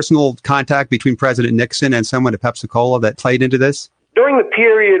 wasn't there a personal contact between President Nixon and someone at Pepsi-Cola that played into this? During the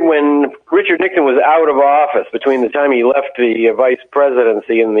period when Richard Nixon was out of office, between the time he left the vice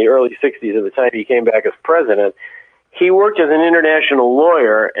presidency in the early 60s and the time he came back as president, he worked as an international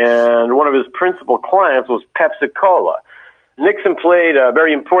lawyer, and one of his principal clients was Pepsi-Cola. Nixon played a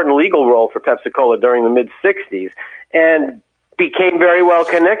very important legal role for Pepsi-Cola during the mid-60s and became very well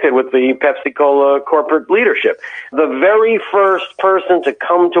connected with the Pepsi-Cola corporate leadership. The very first person to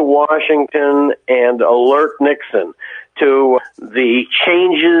come to Washington and alert Nixon to the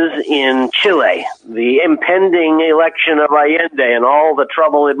changes in Chile, the impending election of Allende, and all the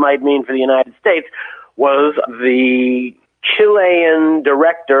trouble it might mean for the United States, was the Chilean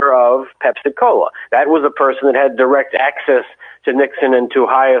director of Pepsi-Cola. That was a person that had direct access to Nixon and to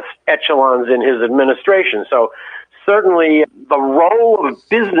highest echelons in his administration. So certainly the role of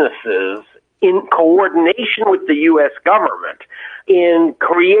businesses in coordination with the U.S. government in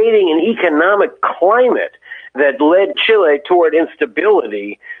creating an economic climate that led Chile toward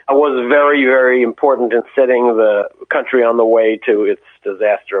instability was very, very important in setting the country on the way to its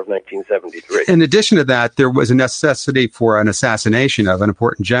disaster of 1973. In addition to that, there was a necessity for an assassination of an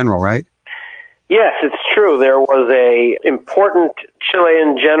important general, right? Yes, it's true. There was a important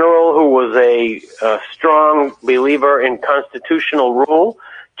Chilean general who was a strong believer in constitutional rule.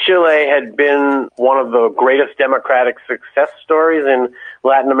 Chile had been one of the greatest democratic success stories in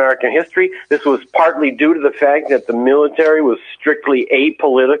Latin American history. This was partly due to the fact that the military was strictly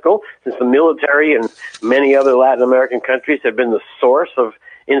apolitical, since the military in many other Latin American countries had been the source of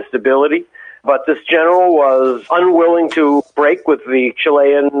instability. But this general was unwilling to break with the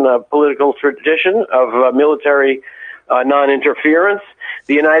Chilean political tradition of military non-interference.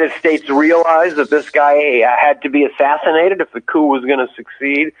 The United States realized that this guy had to be assassinated if the coup was going to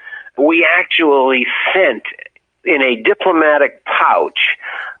succeed. We actually sent in a diplomatic pouch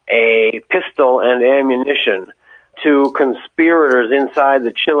a pistol and ammunition to conspirators inside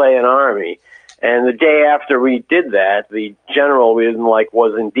the Chilean army. And the day after we did that, the general we didn't like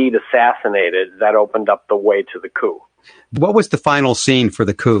was indeed assassinated. That opened up the way to the coup. What was the final scene for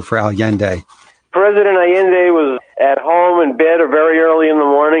the coup for Allende? President Allende was at home in bed or very early in the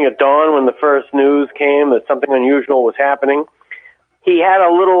morning at dawn when the first news came that something unusual was happening. He had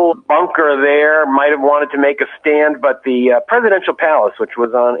a little bunker there, might have wanted to make a stand, but the presidential palace, which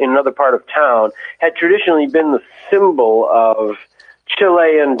was in another part of town, had traditionally been the symbol of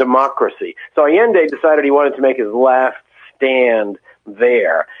Chilean democracy. So Allende decided he wanted to make his last stand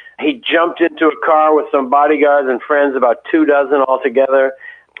there. He jumped into a car with some bodyguards and friends, about 24 altogether.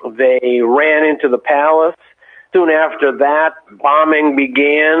 They ran into the palace. Soon after that, bombing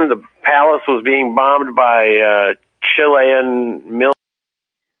began. The palace was being bombed by Chilean military.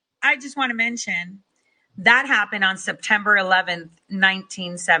 I just want to mention that happened on September 11th,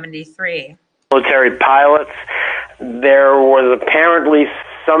 1973. Military pilots. There was apparently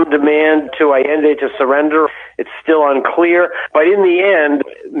some demand to Allende to surrender. It's still unclear. But in the end,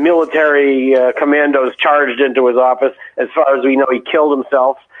 military commandos charged into his office. As far as we know, he killed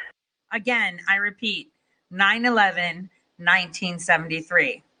himself. Again, I repeat, 9/11,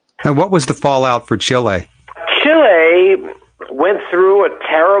 1973. And what was the fallout for Chile? Chile went through a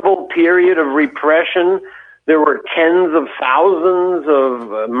terrible period of repression. There were tens of thousands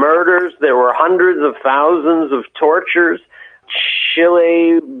of murders. There were hundreds of thousands of tortures.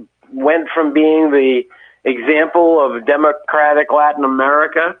 Chile went from being the example of democratic Latin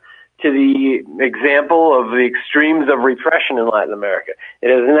America to the example of the extremes of repression in Latin America.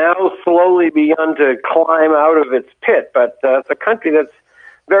 It has now slowly begun to climb out of its pit, but it's a country that's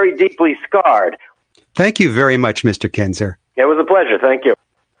very deeply scarred. Thank you very much, Mr. Kinzer. It was a pleasure. Thank you.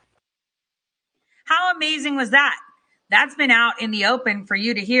 How amazing was that? That's been out in the open for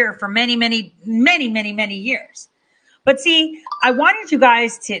you to hear for many, many, many, many, many years. But see, I wanted you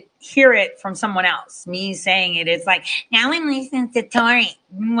guys to hear it from someone else. Me saying it is like, now I'm listening to Tori.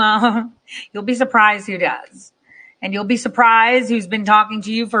 Well, you'll be surprised who does. And you'll be surprised who's been talking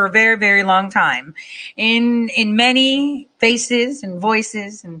to you for a very, very long time. In many faces and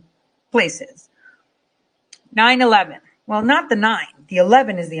voices and places. 9/11. Well, not the 9. The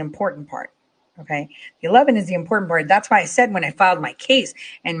 11 is the important part. Okay. The 11 is the important part. That's why I said when I filed my case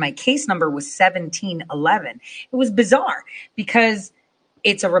and my case number was 1711, it was bizarre because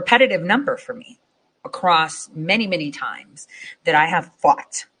it's a repetitive number for me across many, many times that I have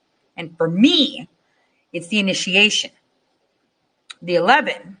fought. And for me, it's the initiation. The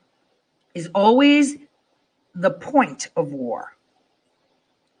 11 is always the point of war.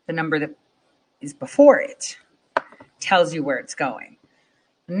 The number that is before it tells you where it's going.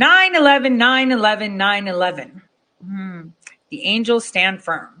 9/11, 9/11, 9/11. The angels stand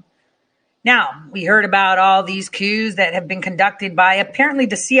firm. Now, we heard about all these coups that have been conducted by apparently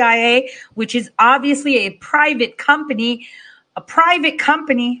the CIA, which is obviously a private company,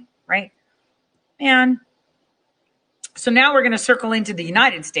 right? And so now we're going to circle into the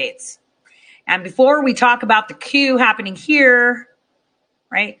United States. And before we talk about the coup happening here,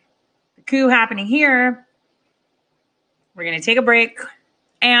 right? The coup happening here, we're going to take a break.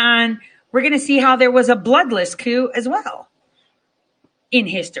 And we're going to see how there was a bloodless coup as well in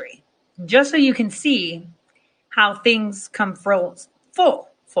history, just so you can see how things come full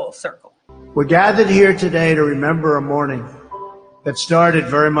circle. We're gathered here today to remember a morning that started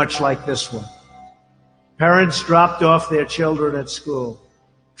very much like this one. Parents dropped off their children at school.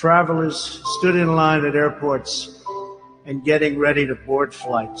 Travelers stood in line at airports and getting ready to board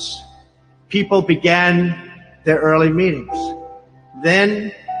flights. People began their early meetings.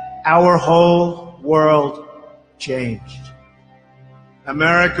 Then our whole world changed.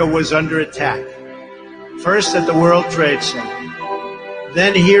 America was under attack. First at the World Trade Center,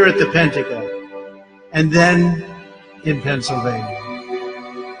 then here at the Pentagon, and then in Pennsylvania.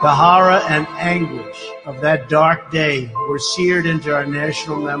 The horror and anguish of that dark day were seared into our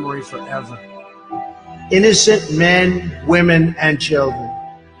national memory forever. Innocent men, women, and children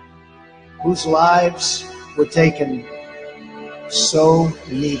whose lives were taken so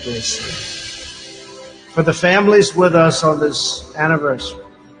needlessly. For the families with us on this anniversary,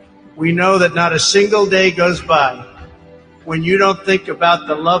 we know that not a single day goes by when you don't think about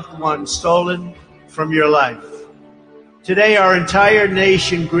the loved one stolen from your life. Today, our entire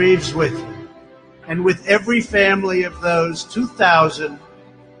nation grieves with you, and with every family of those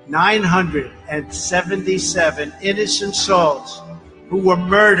 2,977 innocent souls who were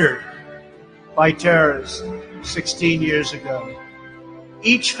murdered by terrorists 16 years ago.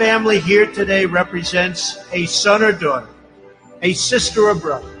 Each family here today represents a son or daughter, a sister or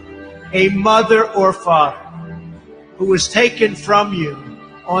brother, a mother or father who was taken from you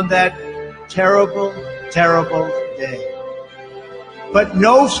on that terrible, terrible day. But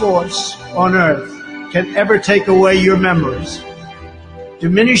no force on earth can ever take away your memories,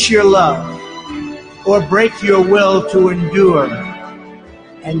 diminish your love, or break your will to endure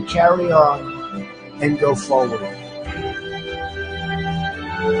and carry on and go forward.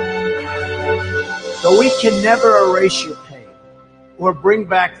 Though we can never erase your pain or bring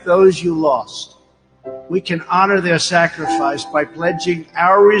back those you lost, we can honor their sacrifice by pledging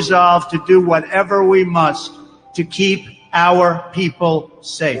our resolve to do whatever we must to keep our people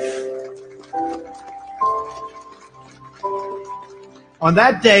safe. On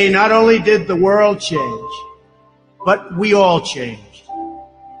that day, not only did the world change, but we all changed.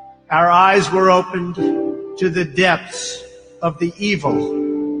 Our eyes were opened to the depths of the evil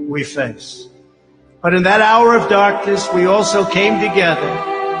we face. But in that hour of darkness, we also came together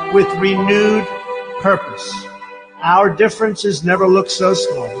with renewed purpose. Our differences never looked so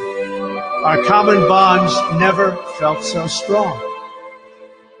small. Our common bonds never felt so strong.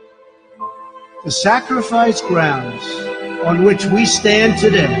 The sacrifice grounds on which we stand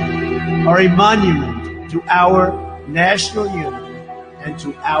today are a monument to our national unity and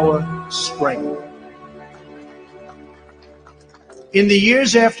to our strength. In the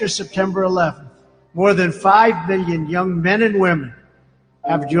years after September 11th, more than 5 million young men and women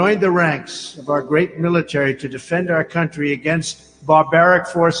have joined the ranks of our great military to defend our country against barbaric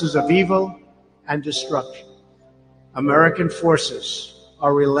forces of evil and destruction. American forces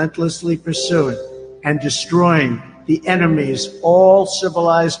are relentlessly pursuing and destroying the enemy's all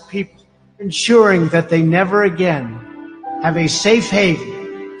civilized people, ensuring that they never again have a safe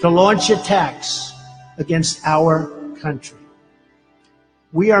haven to launch attacks against our country.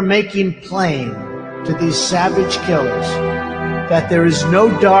 We are making plain to these savage killers that there is no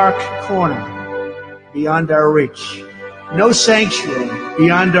dark corner beyond our reach, no sanctuary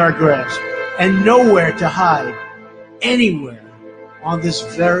beyond our grasp, and nowhere to hide anywhere on this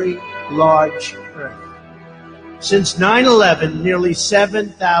very large earth. Since 9/11, nearly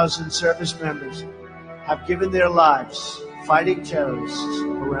 7,000 service members have given their lives fighting terrorists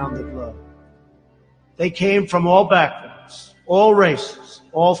around the globe. They came from all backgrounds, all races,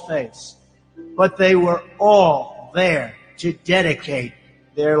 all faiths, but they were all there to dedicate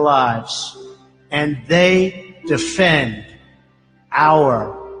their lives, and they defend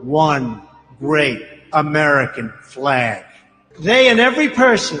our one great American flag. They and every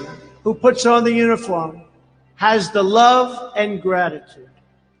person who puts on the uniform has the love and gratitude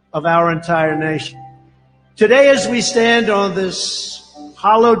of our entire nation. Today, as we stand on this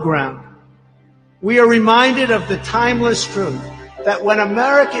hallowed ground, we are reminded of the timeless truth that when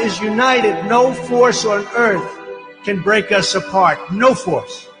America is united, no force on earth can break us apart. No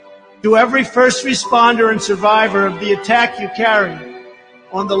force. To every first responder and survivor of the attack you carry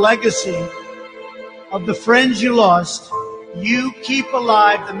on the legacy of the friends you lost, you keep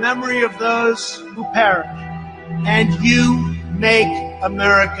alive the memory of those who perished, and you make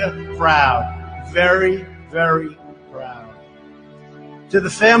America proud. Very, very proud. To the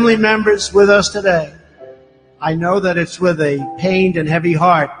family members with us today, I know that it's with a pained and heavy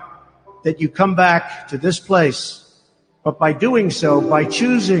heart that you come back to this place, but by doing so, by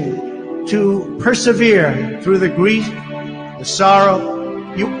choosing to persevere through the grief, the sorrow,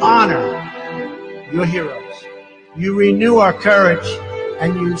 you honor your heroes. You renew our courage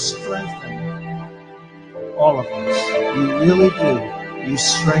and you strengthen all of us. You really do. You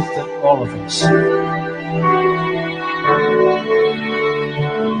strengthen all of us.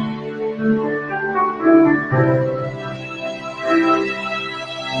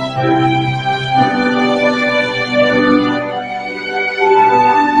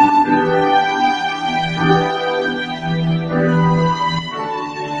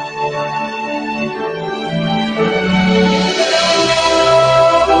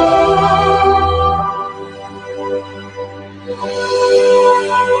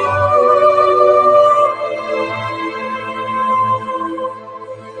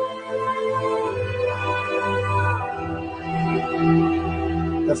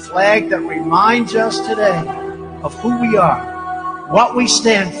 The flag that reminds us today of who we are, what we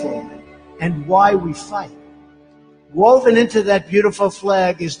stand for, and why we fight. Woven into that beautiful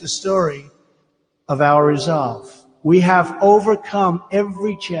flag is the story of our resolve. We have overcome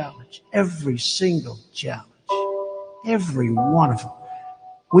every challenge, every single challenge, every one of them.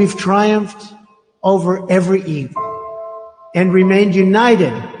 We've triumphed over every evil and remained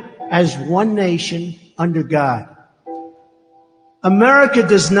united as one nation under God. America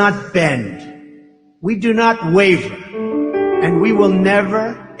does not bend. We do not waver, and we will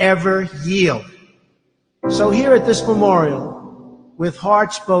never, ever yield. So here at this memorial, with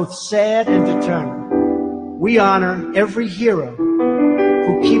hearts both sad and determined, we honor every hero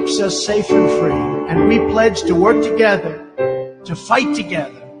who keeps us safe and free, and we pledge to work together, to fight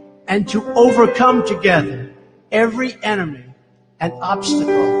together, and to overcome together every enemy and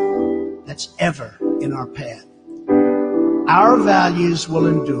obstacle that's ever in our path. Our values will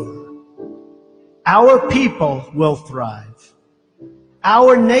endure. Our people will thrive.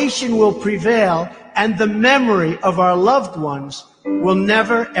 Our nation will prevail, and the memory of our loved ones will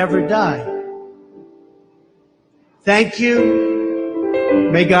never, ever die. Thank you.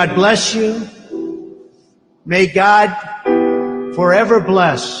 May God bless you. May God forever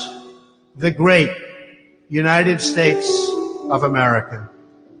bless the great United States of America.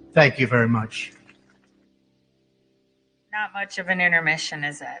 Thank you very much. Not much of an intermission,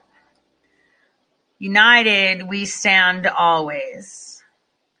 is it? United, we stand always.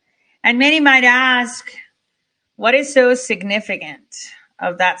 And many might ask, what is so significant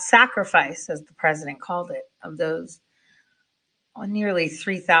of that sacrifice, as the president called it, of those nearly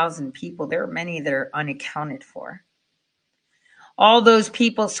 3,000 people? There are many that are unaccounted for. All those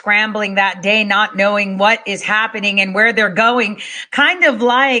people scrambling that day, not knowing what is happening and where they're going, kind of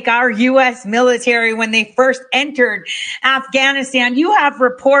like our U.S. military when they first entered Afghanistan. You have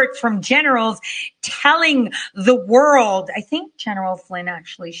reports from generals telling the world, I think General Flynn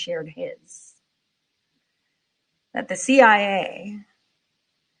actually shared his, that the CIA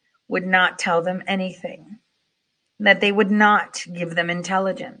would not tell them anything, that they would not give them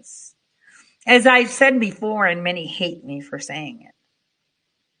intelligence. As I've said before, and many hate me for saying it,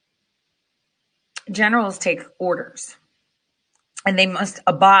 generals take orders, and they must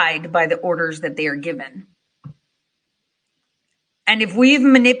abide by the orders that they are given. And if we've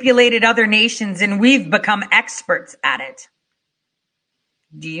manipulated other nations and we've become experts at it,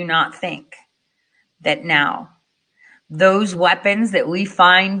 do you not think that now those weapons that we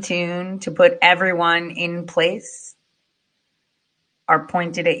fine-tune to put everyone in place are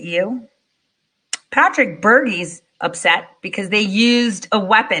pointed at you? Patrick Bergey's upset because they used a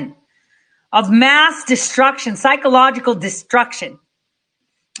weapon of mass destruction, psychological destruction,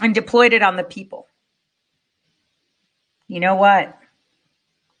 and deployed it on the people. You know what?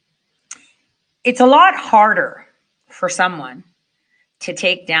 It's a lot harder for someone to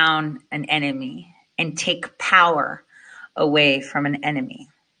take down an enemy and take power away from an enemy,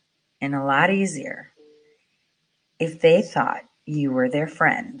 and a lot easier if they thought you were their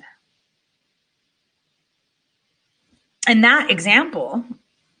friend. And that example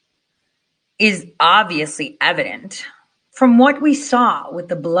is obviously evident from what we saw with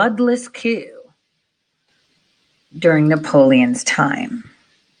the bloodless coup during Napoleon's time.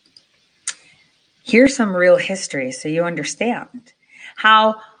 Here's some real history so you understand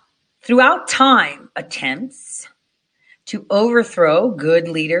how throughout time attempts to overthrow good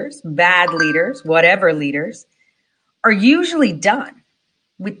leaders, bad leaders, whatever leaders, are usually done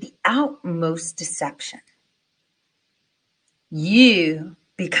with the utmost deception. You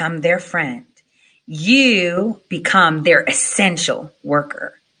become their friend. You become their essential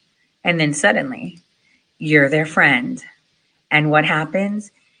worker. And then suddenly, you're their friend. And what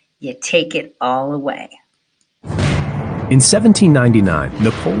happens? You take it all away. In 1799,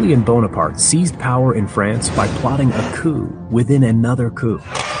 Napoleon Bonaparte seized power in France by plotting a coup within another coup.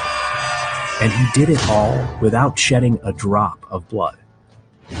 And he did it all without shedding a drop of blood.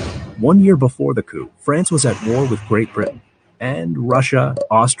 1 year before the coup, France was at war with Great Britain, and Russia,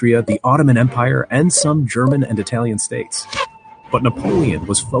 Austria, the Ottoman Empire, and some German and Italian states. But Napoleon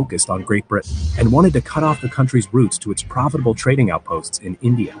was focused on Great Britain and wanted to cut off the country's routes to its profitable trading outposts in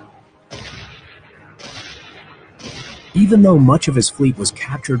India. Even though much of his fleet was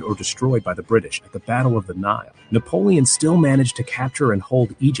captured or destroyed by the British at the Battle of the Nile, Napoleon still managed to capture and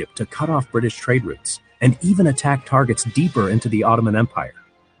hold Egypt to cut off British trade routes, and even attack targets deeper into the Ottoman Empire.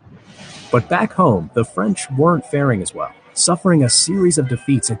 But back home, the French weren't faring as well, suffering a series of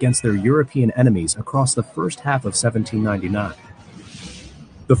defeats against their European enemies across the first half of 1799.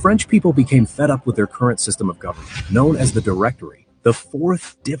 The French people became fed up with their current system of government, known as the Directory, the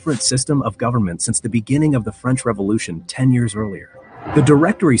fourth different system of government since the beginning of the French Revolution 10 years earlier. The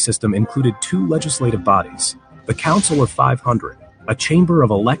Directory system included two legislative bodies, the Council of 500, a chamber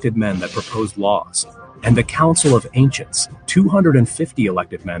of elected men that proposed laws, and the Council of Ancients, 250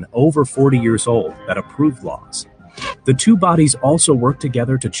 elected men over 40 years old that approved laws. The two bodies also worked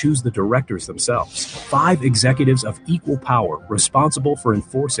together to choose the directors themselves, 5 executives of equal power responsible for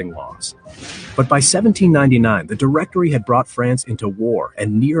enforcing laws. But by 1799, the Directory had brought France into war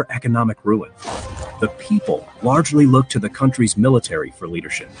and near economic ruin. The people largely looked to the country's military for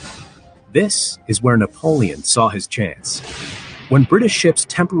leadership. This is where Napoleon saw his chance. When British ships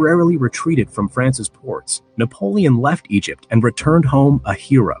temporarily retreated from France's ports, Napoleon left Egypt and returned home a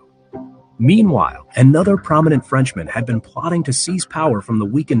hero. Meanwhile, another prominent Frenchman had been plotting to seize power from the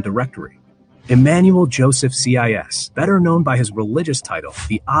weakened Directory. Emmanuel Joseph CIS, better known by his religious title,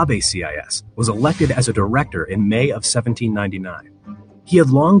 the Abbé CIS, was elected as a director in May of 1799. He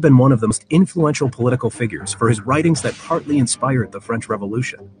had long been one of the most influential political figures for his writings that partly inspired the French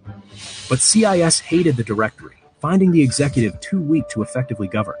Revolution. But CIS hated the Directory, finding the executive too weak to effectively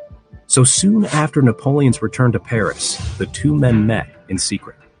govern. So soon after Napoleon's return to Paris, the two men met in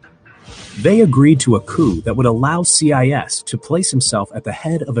secret. They agreed to a coup that would allow CIS to place himself at the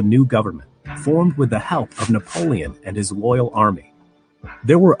head of a new government, formed with the help of Napoleon and his loyal army.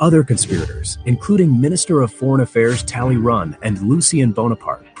 There were other conspirators, including Minister of Foreign Affairs Talleyrand and Lucien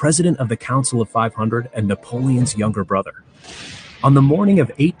Bonaparte, president of the Council of 500 and Napoleon's younger brother. On the morning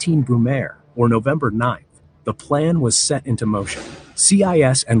of 18 Brumaire, or November 9th, the plan was set into motion.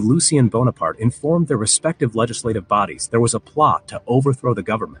 CIS and Lucien Bonaparte informed their respective legislative bodies there was a plot to overthrow the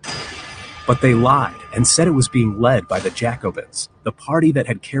government. But they lied and said it was being led by the Jacobins, the party that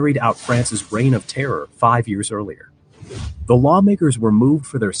had carried out France's reign of terror 5 years earlier. The lawmakers were moved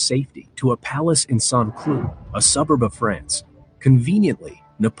for their safety to a palace in Saint-Cloud, a suburb of France. Conveniently,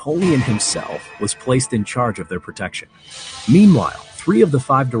 Napoleon himself was placed in charge of their protection. Meanwhile, 3 of the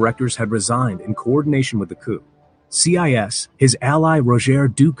 5 directors had resigned in coordination with the coup. CIS, his ally Roger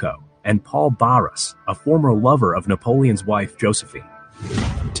Ducos, and Paul Barras, a former lover of Napoleon's wife Josephine.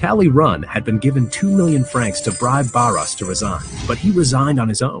 Talleyrand had been given 2 million francs to bribe Barras to resign, but he resigned on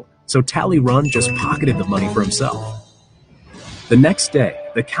his own, so Talleyrand just pocketed the money for himself. The next day,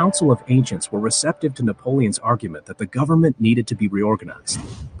 the Council of Ancients were receptive to Napoleon's argument that the government needed to be reorganized,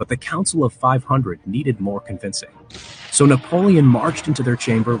 but the Council of 500 needed more convincing. So Napoleon marched into their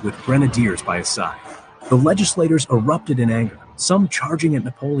chamber with grenadiers by his side. The legislators erupted in anger, some charging at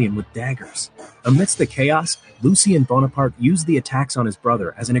Napoleon with daggers. Amidst the chaos, Lucien Bonaparte used the attacks on his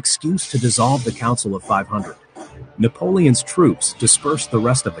brother as an excuse to dissolve the Council of 500. Napoleon's troops dispersed the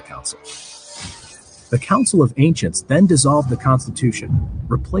rest of the council. The Council of Ancients then dissolved the constitution,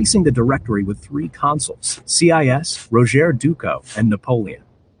 replacing the Directory with 3 consuls, CIS, Roger Ducos, and Napoleon.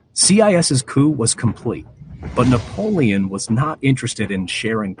 CIS's coup was complete, but Napoleon was not interested in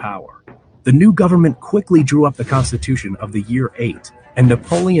sharing power. The new government quickly drew up the constitution of the year 8, and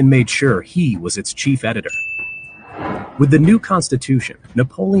Napoleon made sure he was its chief editor. With the new constitution,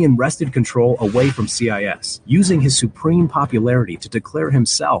 Napoleon wrested control away from CIS, using his supreme popularity to declare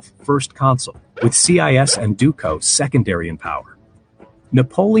himself first consul, with CIS and Ducos secondary in power.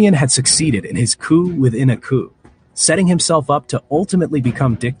 Napoleon had succeeded in his coup within a coup, setting himself up to ultimately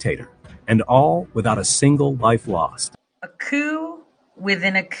become dictator, and all without a single life lost. A coup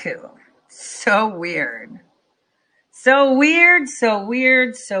within a coup. So weird. So weird, so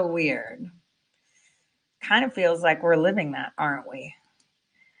weird, so weird. Kind of feels like we're living that, aren't we?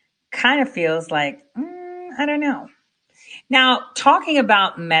 Kind of feels like, I don't know. Now, talking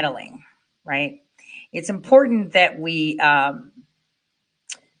about meddling, right? It's important that we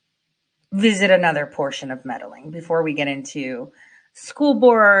visit another portion of meddling before we get into school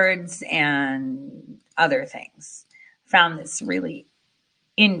boards and other things. Found this really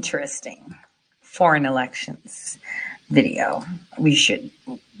interesting foreign elections video. We should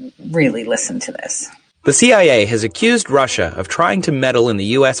really listen to this. The CIA has accused Russia of trying to meddle in the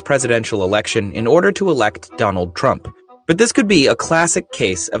U.S. presidential election in order to elect Donald Trump. But this could be a classic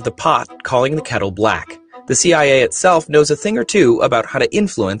case of the pot calling the kettle black. The CIA itself knows a thing or two about how to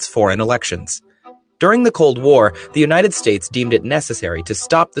influence foreign elections. During the Cold War, the United States deemed it necessary to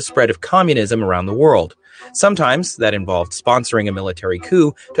stop the spread of communism around the world. Sometimes that involved sponsoring a military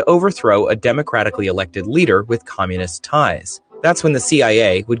coup to overthrow a democratically elected leader with communist ties. That's when the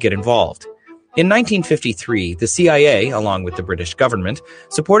CIA would get involved. In 1953, the CIA, along with the British government,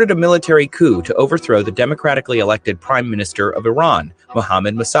 supported a military coup to overthrow the democratically elected Prime Minister of Iran,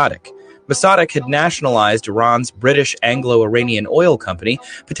 Mohammad Mossadegh. Mossadegh had nationalized Iran's British Anglo-Iranian oil company,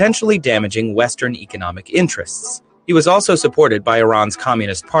 potentially damaging Western economic interests. He was also supported by Iran's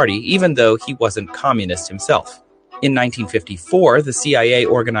Communist Party, even though he wasn't communist himself. In 1954, the CIA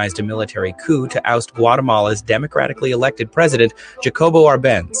organized a military coup to oust Guatemala's democratically elected president, Jacobo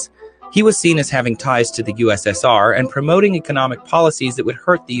Arbenz. He was seen as having ties to the USSR and promoting economic policies that would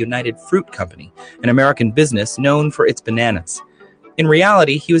hurt the United Fruit Company, an American business known for its bananas. In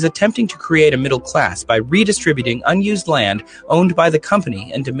reality, he was attempting to create a middle class by redistributing unused land owned by the company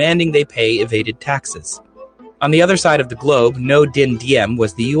and demanding they pay evaded taxes. On the other side of the globe, Ngo Dinh Diem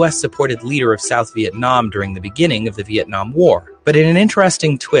was the US-supported leader of South Vietnam during the beginning of the Vietnam War. But in an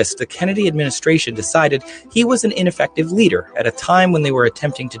interesting twist, the Kennedy administration decided he was an ineffective leader at a time when they were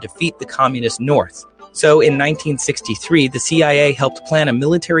attempting to defeat the Communist North. So in 1963, the CIA helped plan a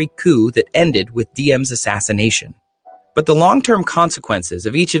military coup that ended with Diem's assassination. But the long-term consequences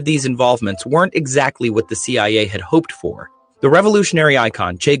of each of these involvements weren't exactly what the CIA had hoped for. The revolutionary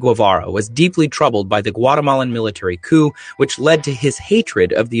icon Che Guevara was deeply troubled by the Guatemalan military coup, which led to his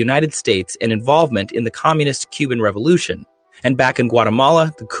hatred of the United States and involvement in the communist Cuban Revolution. And back in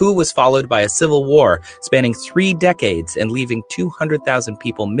Guatemala, the coup was followed by a civil war spanning 3 decades and leaving 200,000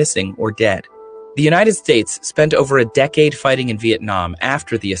 people missing or dead. The United States spent over a decade fighting in Vietnam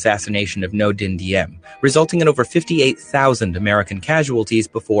after the assassination of Ngo Dinh Diem, resulting in over 58,000 American casualties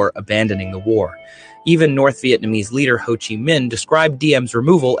before abandoning the war. Even North Vietnamese leader Ho Chi Minh described Diem's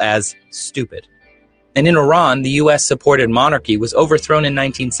removal as stupid. And in Iran, the US-supported monarchy was overthrown in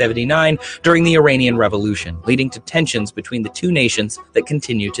 1979 during the Iranian Revolution, leading to tensions between the two nations that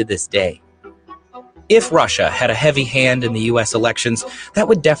continue to this day. If Russia had a heavy hand in the US elections, that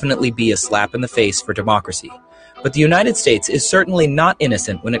would definitely be a slap in the face for democracy. But the United States is certainly not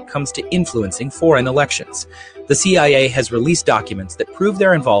innocent when it comes to influencing foreign elections. The CIA has released documents that prove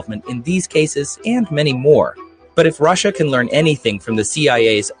their involvement in these cases and many more. But if Russia can learn anything from the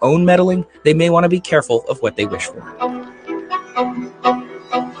CIA's own meddling, they may want to be careful of what they wish for.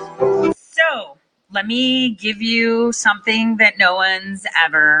 So, let me give you something that no one's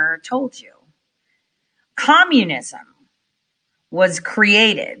ever told you. Communism was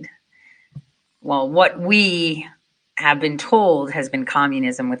created, well, what we have been told has been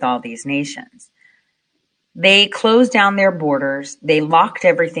communism with all these nations. They closed down their borders. They locked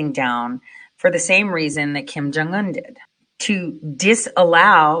everything down for the same reason that Kim Jong-un did, to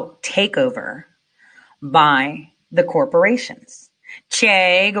disallow takeover by the corporations.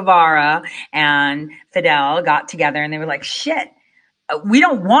 Che Guevara and Fidel got together and they were like, shit, we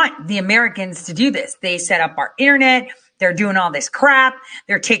don't want the Americans to do this. They set up our internet. They're doing all this crap.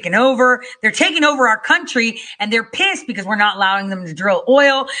 They're taking over. They're taking over our country, and they're pissed because we're not allowing them to drill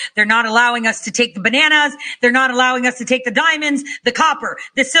oil. They're not allowing us to take the bananas. They're not allowing us to take the diamonds, the copper,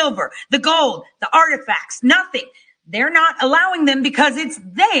 the silver, the gold, the artifacts, nothing. They're not allowing them because it's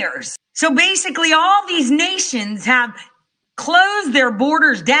theirs. So basically, all these nations have closed their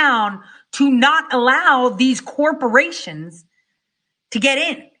borders down to not allow these corporations to get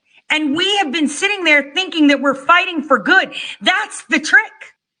in. And we have been sitting there thinking that we're fighting for good. That's the trick.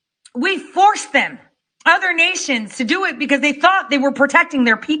 We forced them, other nations, to do it because they thought they were protecting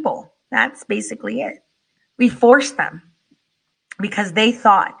their people. That's basically it. We forced them because they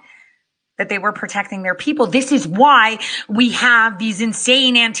thought that they were protecting their people. This is why we have these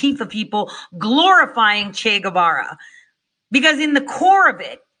insane Antifa people glorifying Che Guevara. Because in the core of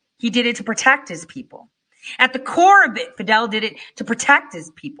it, he did it to protect his people. At the core of it, Fidel did it to protect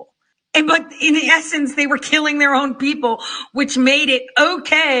his people. But in essence, they were killing their own people, which made it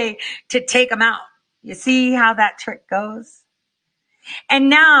okay to take them out. You see how that trick goes? And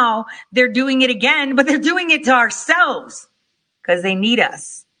now they're doing it again, but they're doing it to ourselves because they need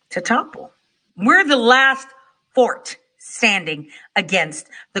us to topple. We're the last fort standing against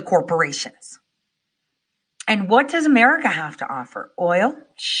the corporations. And what does America have to offer? Oil?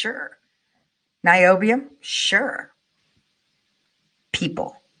 Sure. Niobium? Sure.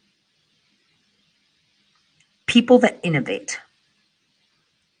 People. People that innovate.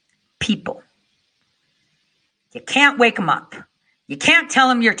 People. You can't wake them up. You can't tell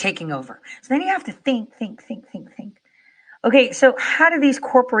them you're taking over. So then you have to think. Okay, so how do these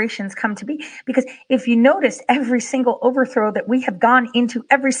corporations come to be? Because if you notice, every single overthrow that we have gone into,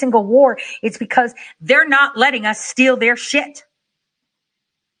 every single war, it's because they're not letting us steal their shit.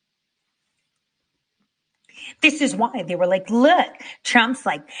 This is why they were like, look, Trump's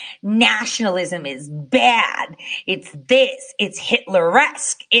like, nationalism is bad. It's this. It's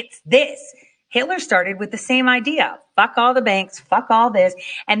Hitler-esque. It's this. Hitler started with the same idea. Fuck all the banks. Fuck all this.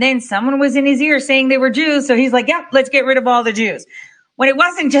 And then someone was in his ear saying they were Jews. So he's like, yep, let's get rid of all the Jews. When it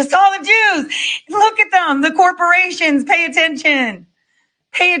wasn't just all the Jews. Look at them. The corporations. Pay attention.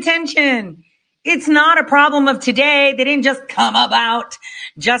 Pay attention. It's not a problem of today. They didn't just come about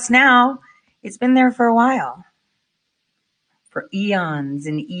just now. It's been there for a while. For eons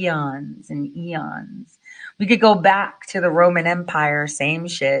and eons and eons. We could go back to the Roman Empire, same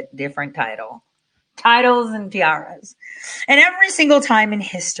shit, different title. Titles and tiaras. And every single time in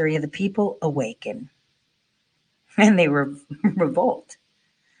history, the people awaken. And they revolt.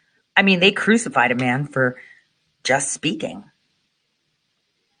 I mean, they crucified a man for just speaking.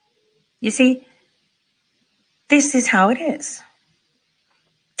 You see, this is how it is.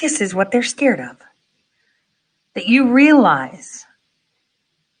 This is what they're scared of. That you realize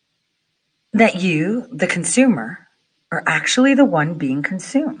that you, the consumer, are actually the one being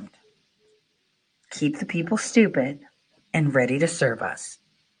consumed. Keep the people stupid and ready to serve us.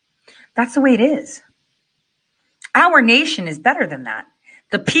 That's the way it is. Our nation is better than that.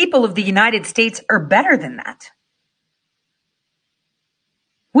 The people of the United States are better than that.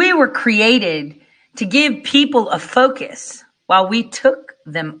 We were created to give people a focus while we took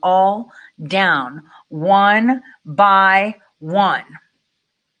them all down one by one.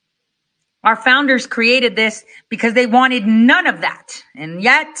 Our founders created this because they wanted none of that. And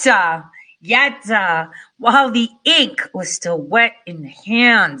yet, while the ink was still wet in the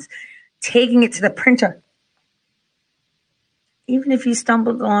hands, taking it to the printer, even if you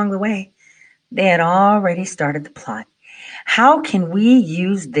stumbled along the way, they had already started the plot. How can we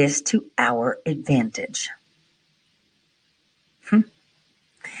use this to our advantage?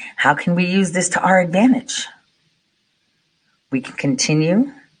 How can we use this to our advantage? We can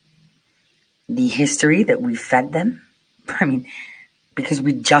continue the history that we fed them. I mean, because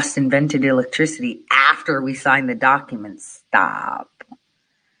we just invented electricity after we signed the documents. Stop.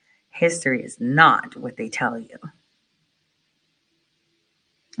 History is not what they tell you.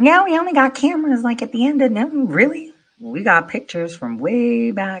 Yeah, we only got cameras like at the end of them. Really? We got pictures from way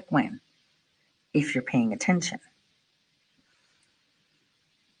back when, if you're paying attention.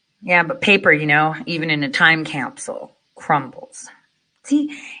 Yeah, but paper, even in a time capsule, crumbles.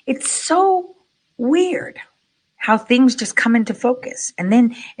 See, it's so weird how things just come into focus. And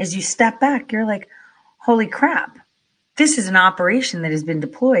then as you step back, you're like, holy crap. This is an operation that has been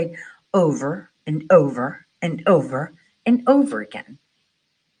deployed over and over and over and over again.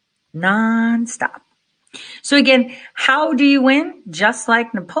 Non-stop. So again, how do you win? Just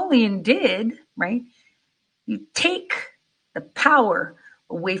like Napoleon did, right? You take the power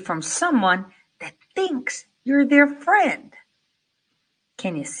away from someone that thinks you're their friend.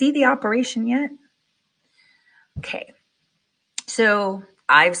 Can you see the operation yet? Okay. So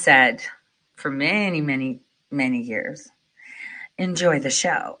I've said for many, many, many years, enjoy the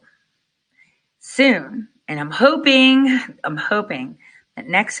show. Soon, and I'm hoping that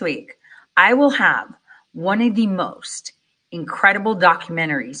next week I will have one of the most incredible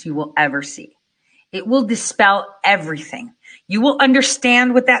documentaries you will ever see. It will dispel everything. You will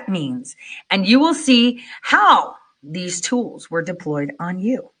understand what that means, and you will see how these tools were deployed on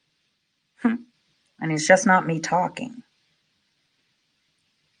you. And it's just not me talking.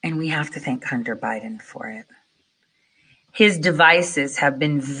 And we have to thank Hunter Biden for it. His devices have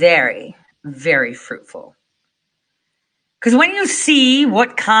been very, very fruitful. Because when you see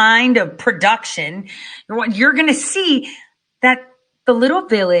what kind of production, you're going to see that the little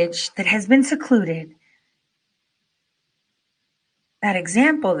village that has been secluded, that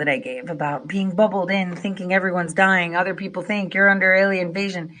example that I gave about being bubbled in, thinking everyone's dying, other people think you're under alien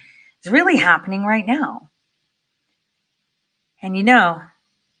invasion, is really happening right now. And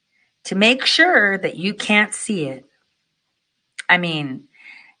to make sure that you can't see it,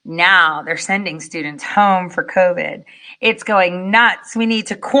 now they're sending students home for COVID. It's going nuts. We need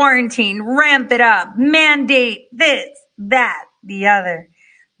to quarantine, ramp it up, mandate this, that, the other.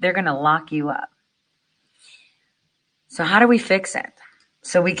 They're going to lock you up. So how do we fix it?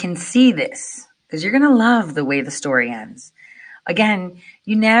 So we can see this, because you're going to love the way the story ends. Again,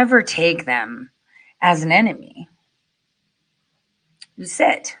 you never take them as an enemy. You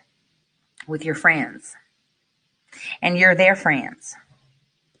sit with your friends and you're their friends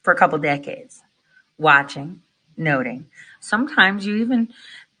for a couple decades, watching, noting. Sometimes you even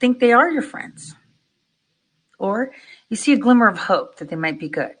think they are your friends. Or you see a glimmer of hope that they might be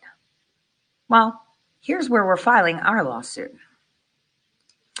good. Well, here's where we're filing our lawsuit.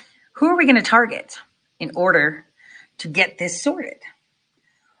 Who are we going to target in order to get this sorted?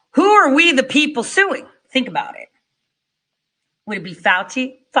 Who are we, the people, suing? Think about it. Would it be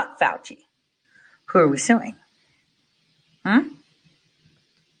Fauci? Fuck Fauci. Who are we suing?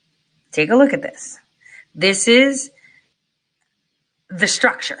 Take a look at this. This is the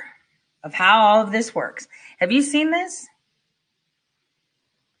structure of how all of this works. Have you seen this?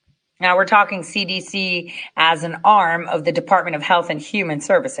 Now we're talking CDC as an arm of the Department of Health and Human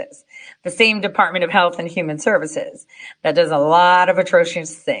Services. The same Department of Health and Human Services that does a lot of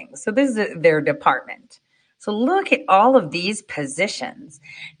atrocious things. So this is their department. So look at all of these positions.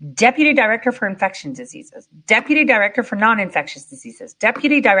 Deputy Director for Infectious Diseases, Deputy Director for Non-Infectious Diseases,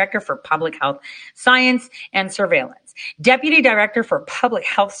 Deputy Director for Public Health Science and Surveillance, Deputy Director for Public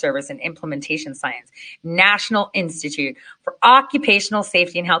Health Service and Implementation Science, National Institute for Occupational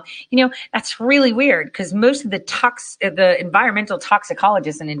Safety and Health. You know, that's really weird because most of the environmental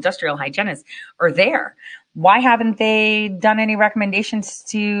toxicologists and industrial hygienists are there. Why haven't they done any recommendations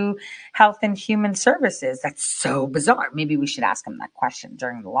to Health and Human Services? That's so bizarre. Maybe we should ask them that question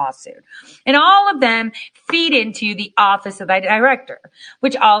during the lawsuit. And all of them feed into the Office of the Director,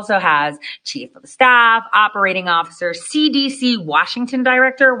 which also has Chief of Staff, Operating Officer, CDC Washington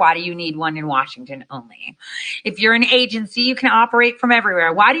Director. Why do you need one in Washington only? If you're an agency, you can operate from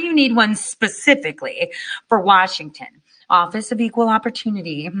everywhere. Why do you need one specifically for Washington? Office of Equal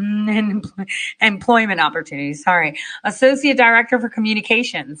Opportunity and Employment Opportunities. Associate Director for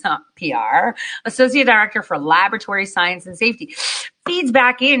Communications, PR. Associate Director for Laboratory Science and Safety. Feeds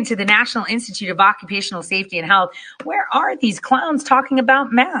back into the National Institute of Occupational Safety and Health. Where are these clowns talking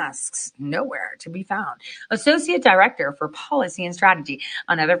about masks? Nowhere to be found. Associate Director for Policy and Strategy.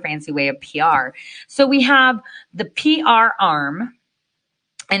 Another fancy way of PR. So we have the PR arm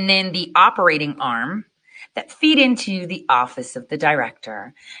and then the operating arm that feed into the Office of the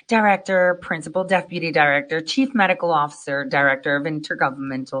Director. Director, Principal Deputy Director, Chief Medical Officer, Director of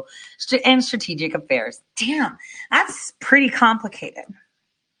Intergovernmental and Strategic Affairs. Damn, that's pretty complicated.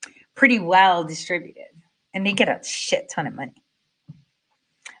 Pretty well distributed. And they get a shit ton of money.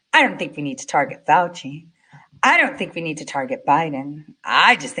 I don't think we need to target Fauci. I don't think we need to target Biden.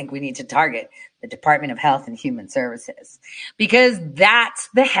 I just think we need to target the Department of Health and Human Services because that's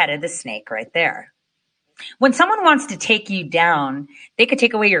the head of the snake right there. When someone wants to take you down, they could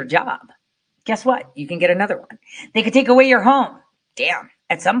take away your job. Guess what? You can get another one. They could take away your home. Damn.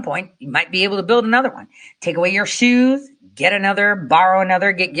 At some point, you might be able to build another one. Take away your shoes, get another, borrow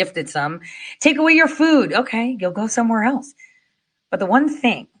another, get gifted some. Take away your food. Okay, you'll go somewhere else. But the one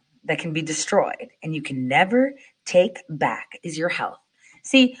thing that can be destroyed and you can never take back is your health.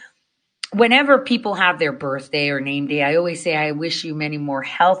 See, whenever people have their birthday or name day, I always say, I wish you many more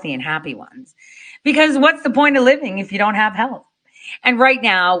healthy and happy ones. Because what's the point of living if you don't have health? And right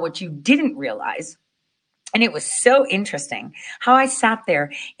now, what you didn't realize, and it was so interesting how I sat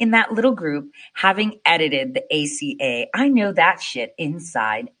there in that little group having edited the ACA. I know that shit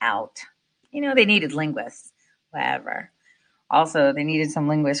inside out. You know, they needed linguists, whatever. Also, they needed some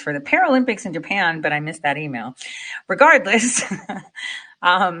linguists for the Paralympics in Japan, but I missed that email. Regardless, could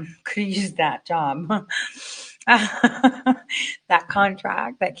have used that job. That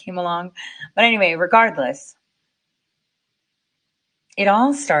contract that came along. But anyway, regardless, it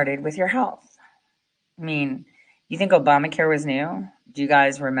all started with your health. I mean, you think Obamacare was new? Do you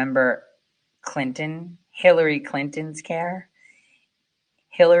guys remember Hillary Clinton's care?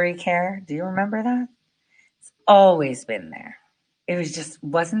 Hillary Care, do you remember that? It's always been there. It was just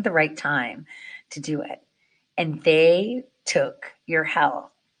wasn't the right time to do it. And they took your health.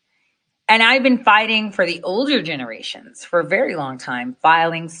 And I've been fighting for the older generations for a very long time,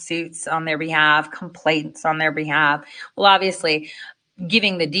 filing suits on their behalf, complaints on their behalf. Well, obviously,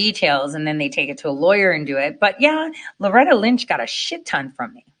 giving the details and then they take it to a lawyer and do it. But yeah, Loretta Lynch got a shit ton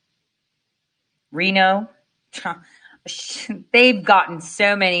from me. Reno, they've gotten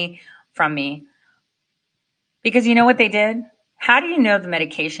so many from me. Because you know what they did? How do you know the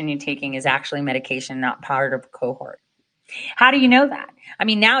medication you're taking is actually medication, not part of a cohort? How do you know that? I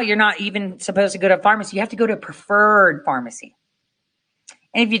mean, now you're not even supposed to go to a pharmacy. You have to go to a preferred pharmacy.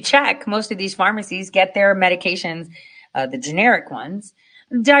 And if you check, most of these pharmacies get their medications, the generic ones,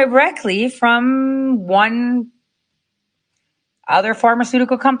 directly from one other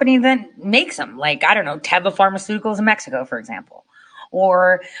pharmaceutical company that makes them. Like, I don't know, Teva Pharmaceuticals in Mexico, for example.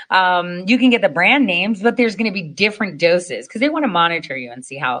 or you can get the brand names, but there's going to be different doses because they want to monitor you and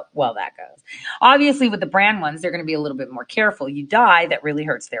see how well that goes. Obviously, with the brand ones, they're going to be a little bit more careful. You die, that really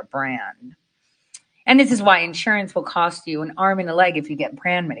hurts their brand. And this is why insurance will cost you an arm and a leg if you get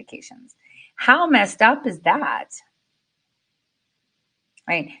brand medications. How messed up is that?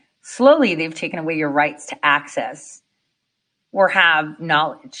 Right? Slowly, they've taken away your rights to access or have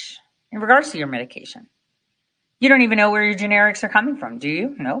knowledge in regards to your medication. You don't even know where your generics are coming from, do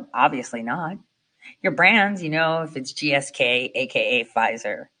you? No, obviously not. Your brands, you know, if it's GSK, aka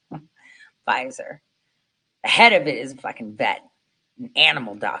Pfizer. Pfizer. The head of it is a fucking vet, an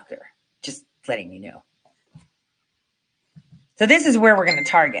animal doctor. Just letting you know. So this is where we're going to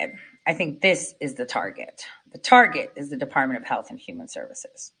target. I think this is the target. The target is the Department of Health and Human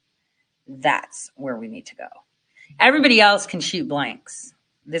Services. That's where we need to go. Everybody else can shoot blanks.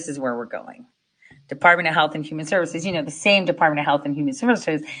 This is where we're going. Department of Health and Human Services, you know, the same Department of Health and Human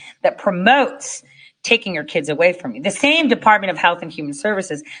Services that promotes taking your kids away from you. The same Department of Health and Human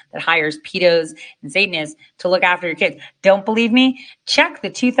Services that hires pedos and Satanists to look after your kids. Don't believe me? Check the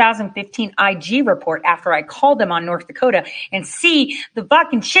 2015 IG report after I called them on North Dakota and see the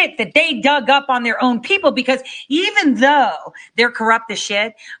fucking shit that they dug up on their own people, because even though they're corrupt as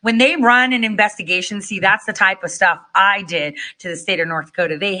shit, when they run an investigation, see, that's the type of stuff I did to the state of North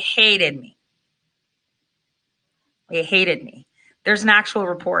Dakota. They hated me. They hated me. There's an actual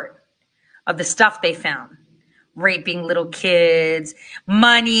report of the stuff they found. Raping little kids,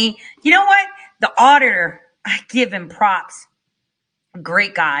 money. You know what? The auditor, I give him props.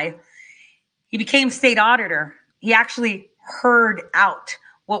 Great guy. He became state auditor. He actually heard out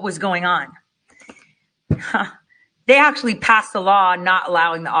what was going on. They actually passed a law not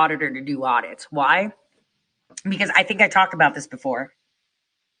allowing the auditor to do audits. Why? Because I think I talked about this before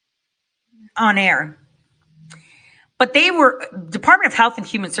on air. But Department of Health and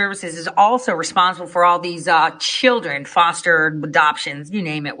Human Services is also responsible for all these children, foster adoptions, you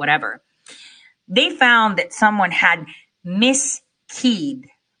name it, whatever. They found that someone had miskeyed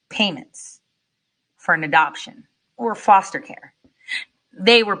payments for an adoption or foster care.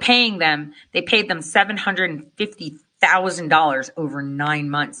 They were paying them, they paid them $750,000 over 9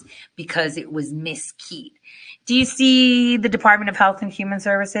 months because it was miskeyed. Do you see the Department of Health and Human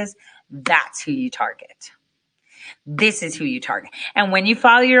Services? That's who you target. This is who you target. And when you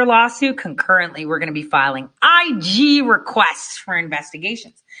file your lawsuit, concurrently, we're going to be filing IG requests for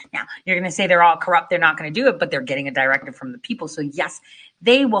investigations. Now, you're going to say they're all corrupt, they're not going to do it, but they're getting a directive from the people. So yes,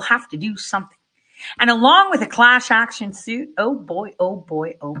 they will have to do something. And along with a class action suit, oh boy, oh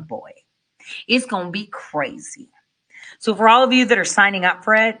boy, oh boy, it's going to be crazy. So for all of you that are signing up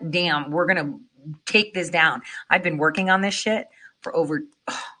for it, damn, we're going to take this down. I've been working on this shit for over...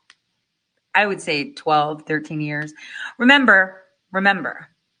 I would say 12, 13 years. Remember,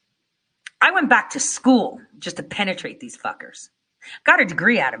 I went back to school just to penetrate these fuckers. Got a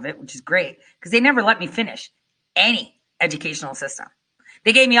degree out of it, which is great, because they never let me finish any educational system.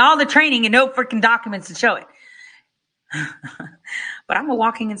 They gave me all the training and no freaking documents to show it. But I'm a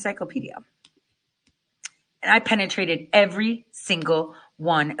walking encyclopedia. And I penetrated every single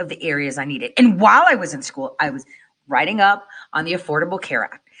one of the areas I needed. And while I was in school, I was writing up on the Affordable Care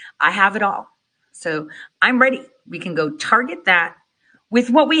Act. I have it all. So I'm ready. We can go target that with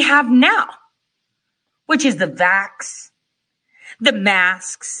what we have now, which is the vax, the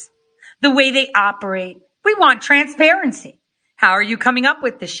masks, the way they operate. We want transparency. How are you coming up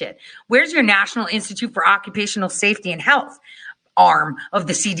with this shit? Where's your National Institute for Occupational Safety and Health arm of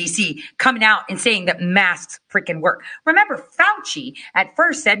the CDC coming out and saying that masks freaking work? Remember, Fauci at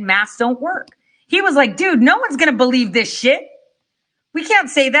first said masks don't work. He was like, dude, no one's going to believe this shit. We can't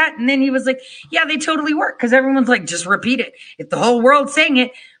say that. And then he was like, yeah, they totally work. Because everyone's like, just repeat it. If the whole world's saying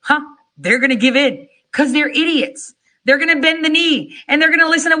it, they're going to give in. Because they're idiots. They're going to bend the knee. And they're going to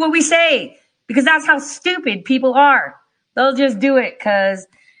listen to what we say. Because that's how stupid people are. They'll just do it because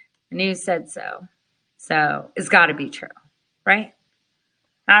the news said so. So it's got to be true. Right?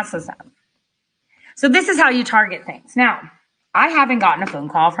 That's what's up. So this is how you target things. Now, I haven't gotten a phone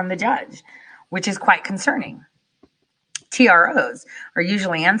call from the judge, which is quite concerning. TROs are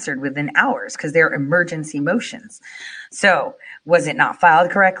usually answered within hours because they're emergency motions. So was it not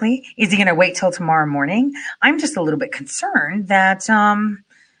filed correctly? Is he going to wait till tomorrow morning? I'm just a little bit concerned that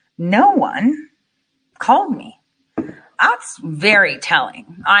no one called me. That's very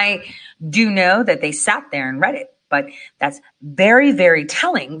telling. I do know that they sat there and read it, but that's very, very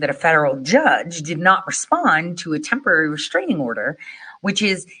telling that a federal judge did not respond to a temporary restraining order, which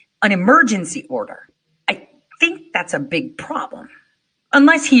is an emergency order. I think that's a big problem.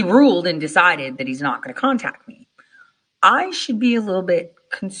 Unless he ruled and decided that he's not going to contact me. I should be a little bit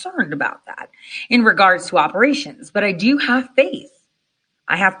concerned about that in regards to operations, but I do have faith.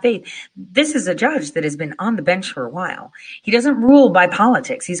 I have faith. This is a judge that has been on the bench for a while. He doesn't rule by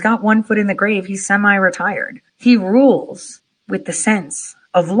politics. He's got one foot in the grave. He's semi-retired. He rules with the sense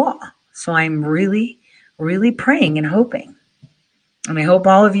of law. So I'm really, really praying and hoping. And I hope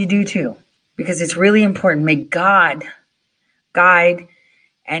all of you do too, because it's really important. May God guide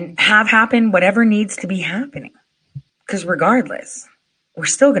and have happen whatever needs to be happening. Because regardless, we're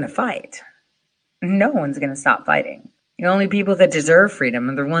still going to fight. No one's going to stop fighting. The only people that deserve freedom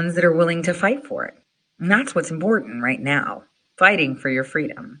are the ones that are willing to fight for it. And that's what's important right now, fighting for your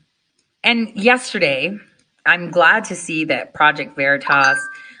freedom. And yesterday, I'm glad to see that Project Veritas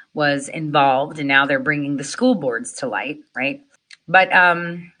was involved, and now they're bringing the school boards to light, right? But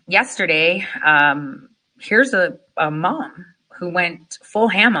yesterday, here's a mom who went full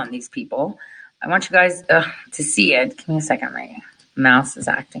ham on these people. I want you guys to see it. Give me a second. My mouse is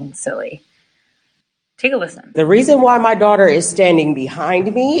acting silly. Take a listen. The reason why my daughter is standing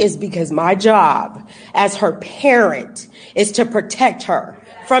behind me is because my job as her parent is to protect her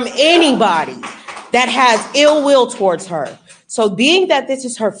from anybody that has ill will towards her. So being that this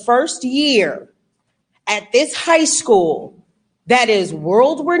is her first year at this high school that is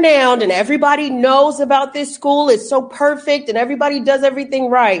world renowned and everybody knows about this school, it's so perfect and everybody does everything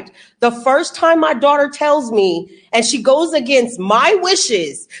right. The first time my daughter tells me and she goes against my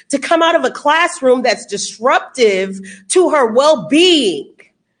wishes to come out of a classroom that's disruptive to her well-being,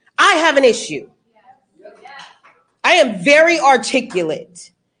 I have an issue. I am very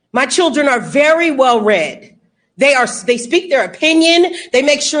articulate. My children are very well read. They speak their opinion. They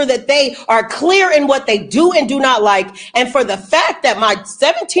make sure that they are clear in what they do and do not like. And for the fact that my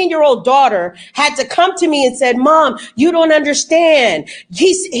 17-year-old daughter had to come to me and said, Mom, you don't understand.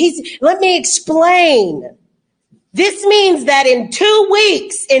 Let me explain. This means that in 2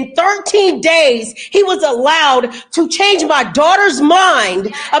 weeks, in 13 days, he was allowed to change my daughter's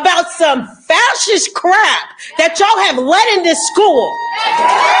mind about some fascist crap that y'all have let in this school.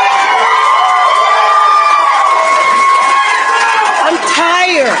 I'm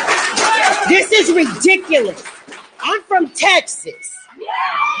tired. This is ridiculous. I'm from Texas.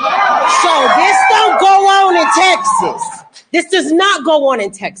 So this don't go on in Texas. This does not go on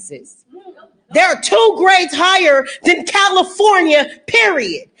in Texas. There are 2 grades higher than California,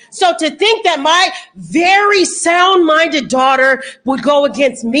 period. So to think that my very sound-minded daughter would go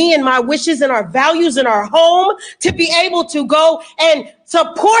against me and my wishes and our values in our home to be able to go and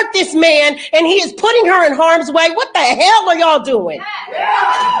support this man and he is putting her in harm's way. What the hell are y'all doing?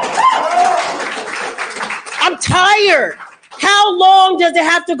 I'm tired. How long does it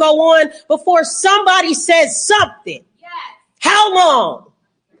have to go on before somebody says something? How long?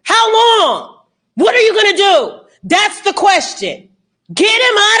 How long? What are you going to do? That's the question. Get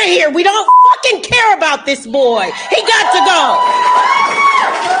him out of here. We don't fucking care about this boy. He got to go.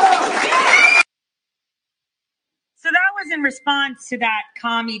 So that was in response to that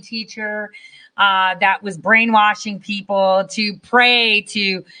commie teacher that was brainwashing people to pray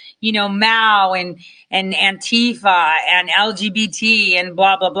to, Mao and Antifa and LGBT and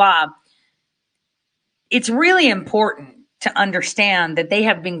blah, blah, blah. It's really important to understand that they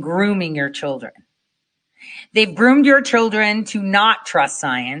have been grooming your children. They've groomed your children to not trust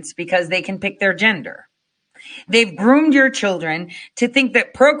science because they can pick their gender. They've groomed your children to think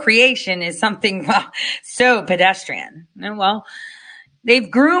that procreation is something, so pedestrian. Well,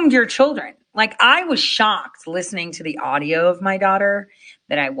 they've groomed your children. Like, I was shocked listening to the audio of my daughter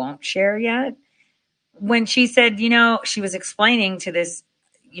that I won't share yet, when she said, she was explaining to this,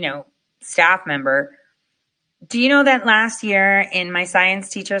 staff member, do you know that last year in my science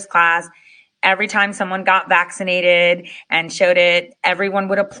teacher's class, every time someone got vaccinated and showed it, everyone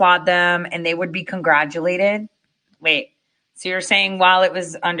would applaud them and they would be congratulated? Wait, so you're saying while it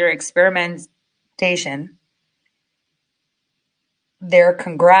was under experimentation, they're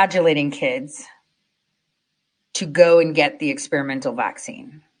congratulating kids to go and get the experimental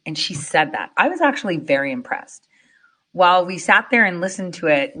vaccine? And she said that. I was actually very impressed. While we sat there and listened to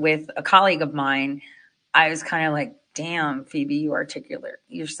it with a colleague of mine, I was kind of like, damn, Phoebe, you articulate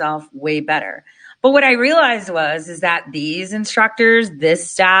yourself way better. But what I realized is that these instructors, this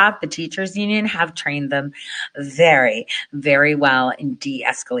staff, the teachers union have trained them very, very well in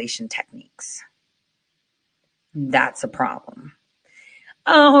de-escalation techniques. That's a problem.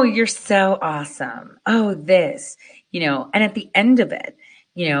 Oh, you're so awesome. Oh, this, and at the end of it,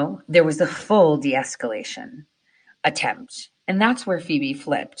 there was a full de-escalation attempt. And that's where Phoebe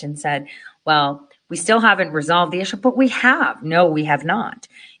flipped and said, well, we still haven't resolved the issue, but we have. No, we have not.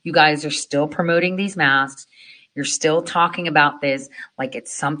 You guys are still promoting these masks. You're still talking about this like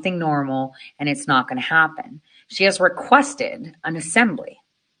it's something normal and it's not going to happen. She has requested an assembly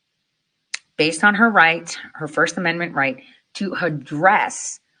based on her right, her First Amendment right, to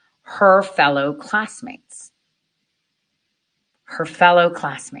address her fellow classmates. Her fellow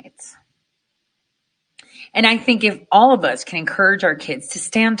classmates. And I think if all of us can encourage our kids to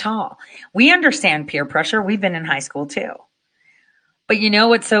stand tall, we understand peer pressure. We've been in high school too. But you know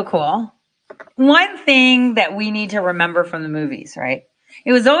what's so cool? One thing that we need to remember from the movies, right?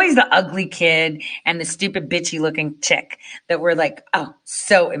 It was always the ugly kid and the stupid bitchy looking chick that were like, oh,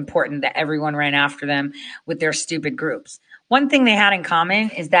 so important that everyone ran after them with their stupid groups. One thing they had in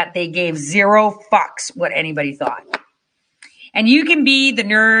common is that they gave zero fucks what anybody thought. And you can be the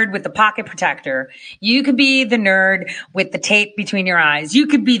nerd with the pocket protector. You could be the nerd with the tape between your eyes. You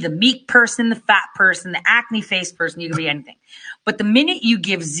could be the meek person, the fat person, the acne face person. You could be anything. But the minute you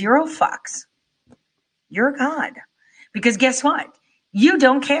give zero fucks, you're a god. Because guess what? You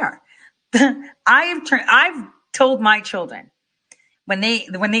don't care. I've told my children when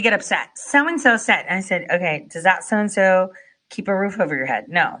they get upset, so-and-so said, and I said, okay, does that so-and-so keep a roof over your head?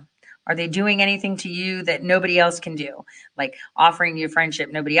 No. Are they doing anything to you that nobody else can do? Like offering you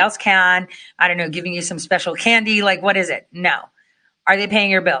friendship nobody else can? I don't know, giving you some special candy? Like, what is it? No. Are they paying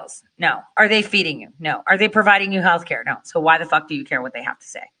your bills? No. Are they feeding you? No. Are they providing you health care? No. So why the fuck do you care what they have to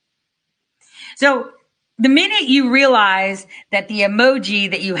say? So the minute you realize that the emoji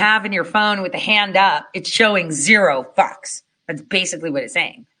that you have in your phone with the hand up, it's showing zero fucks. That's basically what it's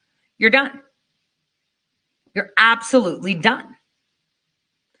saying. You're done. You're absolutely done.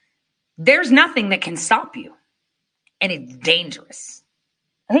 There's nothing that can stop you. And it's dangerous.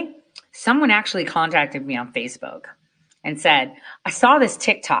 I think someone actually contacted me on Facebook and said, I saw this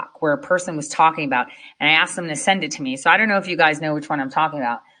TikTok where a person was talking about, and I asked them to send it to me. So I don't know if you guys know which one I'm talking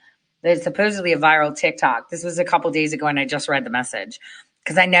about. There's supposedly a viral TikTok. This was a couple days ago, and I just read the message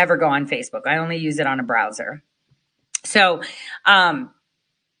because I never go on Facebook. I only use it on a browser. So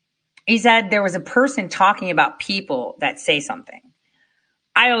he said there was a person talking about people that say something.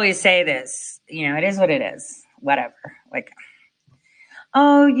 I always say this, it is what it is, whatever. Like,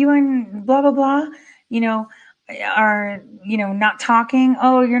 oh, you and blah, blah, blah, are, not talking.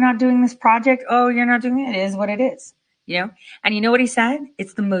 Oh, you're not doing this project. Oh, you're not doing it. It is what it is, And you know what he said?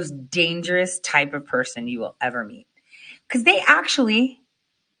 It's the most dangerous type of person you will ever meet because they actually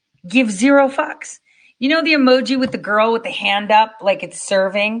give zero fucks. The emoji with the girl with the hand up, like it's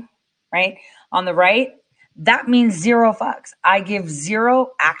serving, right? On the right. That means zero fucks. I give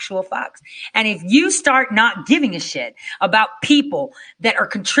zero actual fucks. And if you start not giving a shit about people that are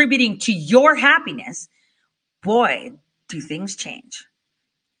contributing to your happiness, boy, do things change.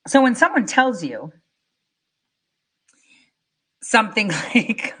 So when someone tells you something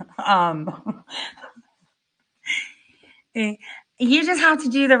like, you just have to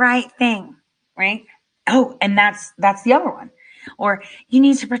do the right thing, right? Oh, and that's the other one. Or you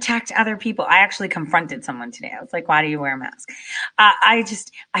need to protect other people. I actually confronted someone today. I was like, why do you wear a mask?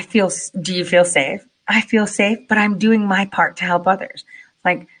 Do you feel safe? I feel safe, but I'm doing my part to help others.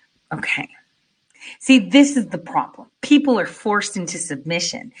 Like, okay. See, this is the problem. People are forced into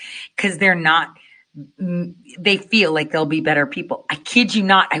submission because they feel like they'll be better people. I kid you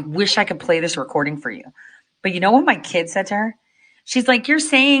not. I wish I could play this recording for you. But you know what my kid said to her? She's like, you're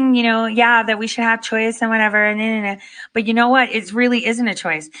saying, that we should have choice and whatever. But you know what? It really isn't a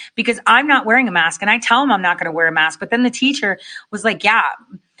choice because I'm not wearing a mask and I tell them I'm not going to wear a mask. But then the teacher was like, yeah,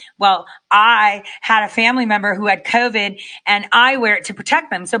 well, I had a family member who had COVID and I wear it to protect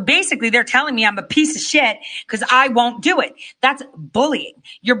them. So basically they're telling me I'm a piece of shit because I won't do it. That's bullying.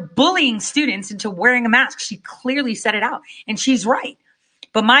 You're bullying students into wearing a mask. She clearly said it out and she's right.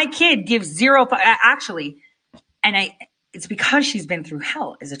 But my kid gives zero, actually, it's because she's been through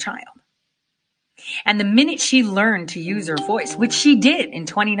hell as a child. And the minute she learned to use her voice, which she did in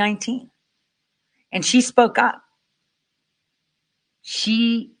 2019, and she spoke up,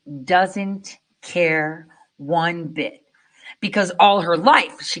 she doesn't care one bit because all her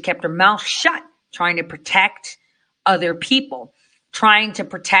life she kept her mouth shut, trying to protect other people, trying to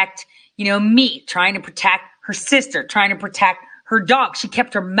protect, me, trying to protect her sister, trying to protect her dog. She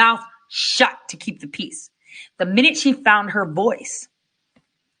kept her mouth shut to keep the peace. The minute she found her voice,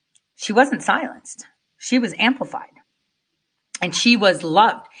 she wasn't silenced. She was amplified. And she was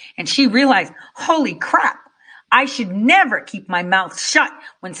loved. And she realized, holy crap, I should never keep my mouth shut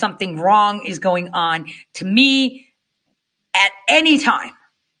when something wrong is going on to me at any time.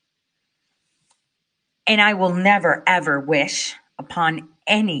 And I will never, ever wish upon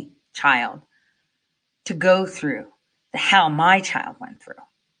any child to go through the hell my child went through.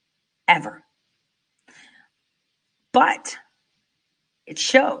 Ever. But it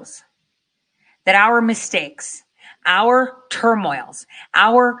shows that our mistakes, our turmoils,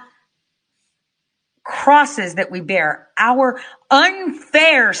 our crosses that we bear, our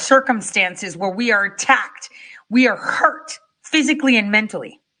unfair circumstances where we are attacked, we are hurt physically and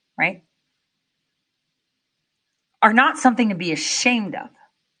mentally, right? Are not something to be ashamed of.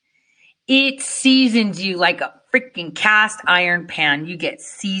 It seasons you like a freaking cast iron pan. You get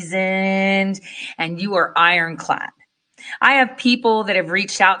seasoned and you are ironclad. I have people that have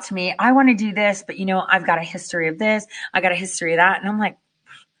reached out to me. I want to do this, but I've got a history of this. I got a history of that. And I'm like,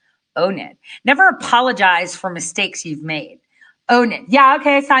 own it. Never apologize for mistakes you've made. Own it. Yeah,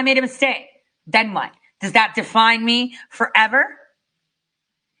 okay, so I made a mistake. Then what? Does that define me forever?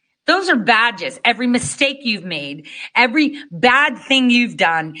 Those are badges. Every mistake you've made, every bad thing you've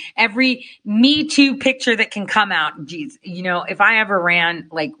done, every Me Too picture that can come out. Geez, if I ever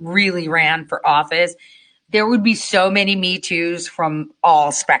really ran for office, there would be so many Me Too's from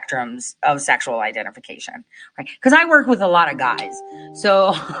all spectrums of sexual identification, right? Because I work with a lot of guys,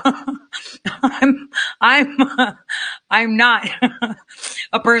 so I'm not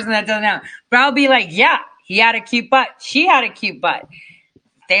a person that doesn't know. But I'll be like, yeah, he had a cute butt, she had a cute butt,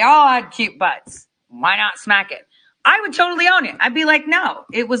 they all had cute butts. Why not smack it? I would totally own it. I'd be like, no,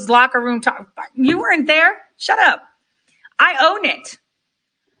 it was locker room talk. You weren't there. Shut up. I own it.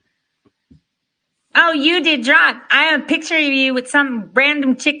 Oh, you did drug. I have a picture of you with some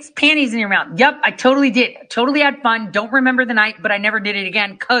random chick's panties in your mouth. Yep, I totally did. Totally had fun. Don't remember the night, but I never did it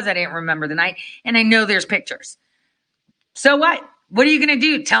again because I didn't remember the night. And I know there's pictures. So what? What are you going to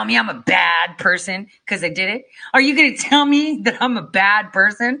do? Tell me I'm a bad person because I did it? Are you going to tell me that I'm a bad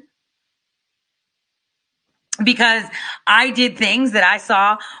person because I did things that I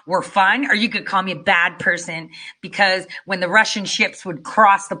saw were fun? Or you could call me a bad person because when the Russian ships would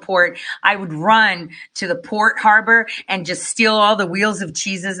cross the port, I would run to the port harbor and just steal all the wheels of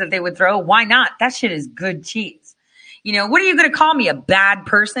cheeses that they would throw. Why not? That shit is good cheese. What are you going to call me, a bad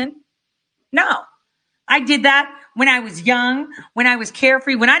person? No. I did that when I was young, when I was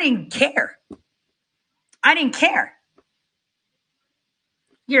carefree, when I didn't care. I didn't care.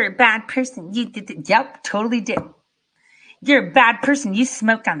 You're a bad person. You did it. Yep, totally did. You're a bad person. You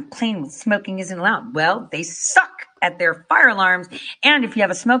smoked on the plane when smoking isn't allowed. Well, they suck at their fire alarms. And if you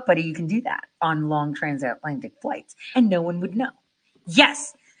have a smoke buddy, you can do that on long transatlantic flights. And no one would know.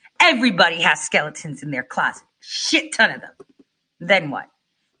 Yes, everybody has skeletons in their closet. Shit ton of them. Then what?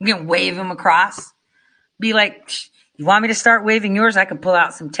 You can wave them across? Be like, you want me to start waving yours? I can pull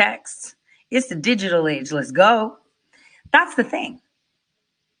out some texts. It's the digital age. Let's go. That's the thing.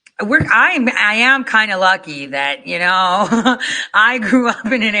 I am kind of lucky that, I grew up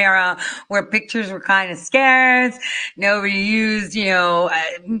in an era where pictures were kind of scarce. Nobody used, the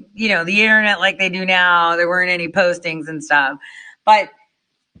internet like they do now. There weren't any postings and stuff. But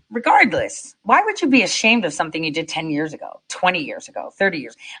regardless, why would you be ashamed of something you did 10 years ago, 20 years ago, 30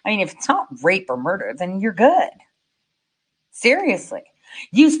 years? I mean, if it's not rape or murder, then you're good. Seriously.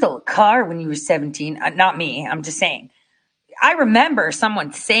 You stole a car when you were 17. Not me. I'm just saying. I remember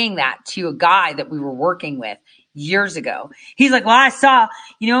someone saying that to a guy that we were working with years ago. He's like, well, I saw,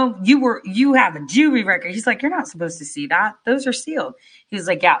 you have a jewelry record. He's like, you're not supposed to see that. Those are sealed. He was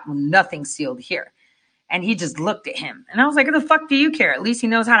like, yeah, well, nothing's sealed here. And he just looked at him. And I was like, who the fuck do you care? At least he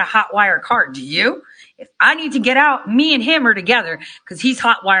knows how to hotwire a car. Do you? If I need to get out, me and him are together because he's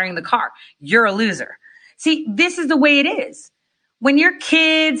hotwiring the car. You're a loser. See, this is the way it is. When you're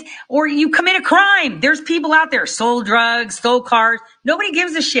kids or you commit a crime, there's people out there, sold drugs, stole cars. Nobody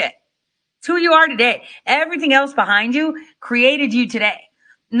gives a shit. It's who you are today. Everything else behind you created you today.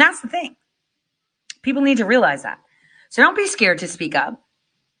 And that's the thing. People need to realize that. So don't be scared to speak up.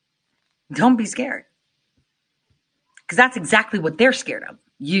 Don't be scared. Because that's exactly what they're scared of.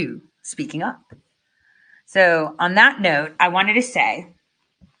 You speaking up. So on that note, I wanted to say,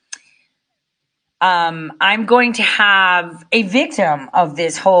 I'm going to have a victim of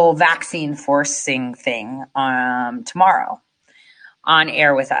this whole vaccine forcing thing tomorrow on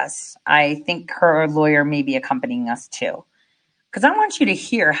air with us. I think her lawyer may be accompanying us too. Because I want you to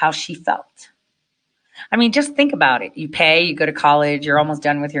hear how she felt. I mean, just think about it. You pay, you go to college, you're almost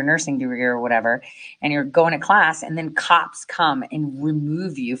done with your nursing degree or whatever, and you're going to class, and then cops come and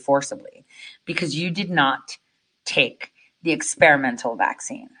remove you forcibly because you did not take the experimental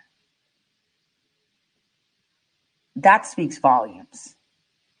vaccine. That speaks volumes.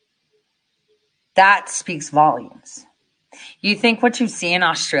 That speaks volumes. You think what you see in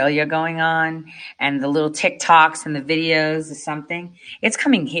Australia going on and the little TikToks and the videos is something? It's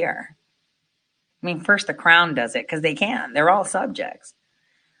coming here. I mean, first the Crown does it because they can. They're all subjects.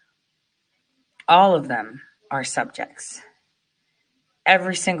 All of them our subjects.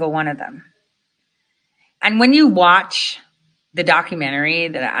 Every single one of them. And when you watch the documentary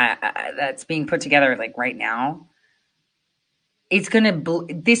that's being put together like right now, it's going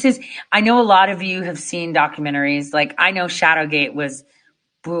to, I know a lot of you have seen documentaries. Like I know Shadowgate was,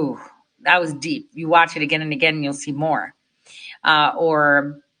 boo, that was deep. You watch it again and again and you'll see more.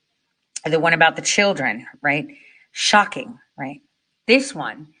 Or the one about the children, right? Shocking, right? This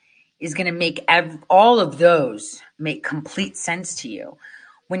one is going to make all of those make complete sense to you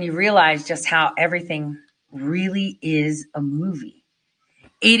when you realize just how everything really is a movie.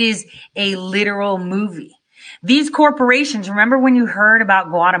 It is a literal movie. These corporations, remember when you heard about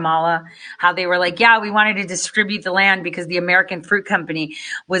Guatemala, how they were like, yeah, we wanted to distribute the land because the American Fruit Company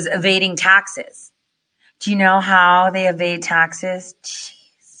was evading taxes. Do you know how they evade taxes?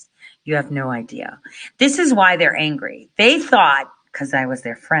 Jeez, you have no idea. This is why they're angry. They thought, because I was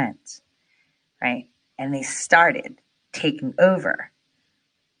their friend, right? And they started taking over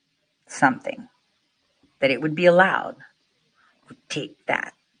something that it would be allowed to take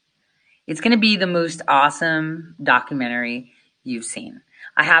that. It's going to be the most awesome documentary you've seen.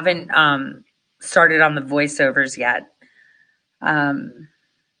 I haven't started on the voiceovers yet,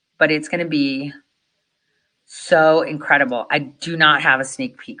 but it's going to be so incredible. I do not have a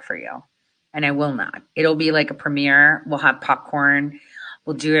sneak peek for you, and I will not. It'll be like a premiere. We'll have popcorn.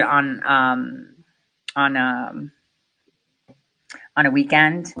 We'll do it on a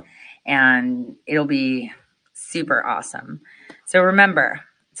weekend, and it'll be super awesome. So remember,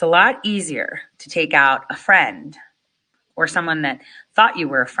 it's a lot easier to take out a friend or someone that thought you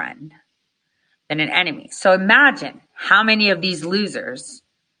were a friend than an enemy. So imagine how many of these losers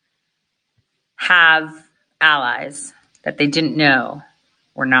have allies that they didn't know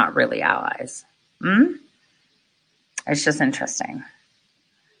were not really allies. It's just interesting.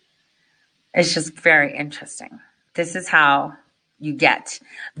 It's just very interesting. This is how you get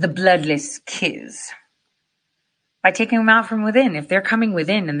the bloodless kids. By taking them out from within. If they're coming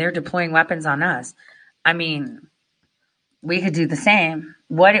within and they're deploying weapons on us, I mean, we could do the same.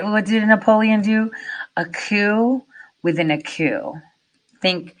 What did Napoleon do? A coup within a coup.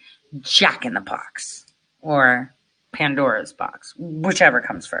 Think Jack in the Box or Pandora's box, whichever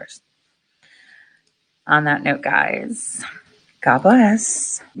comes first. On that note, guys, God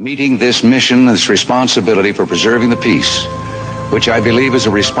bless. Meeting this mission, this responsibility for preserving the peace, which I believe is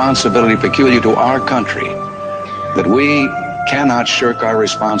a responsibility peculiar to our country, that we cannot shirk our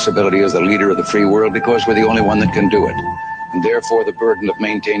responsibility as the leader of the free world because we're the only one that can do it. And therefore, the burden of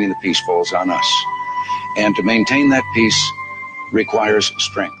maintaining the peace falls on us. And to maintain that peace requires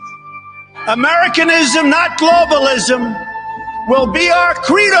strength. Americanism, not globalism, will be our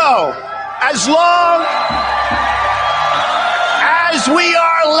credo as long as we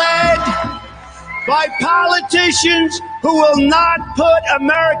are led by politicians who will not put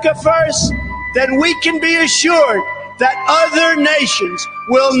America first. Then we can be assured that other nations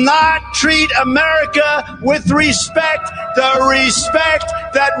will not treat America with respect, the respect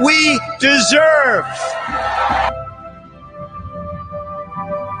that we deserve.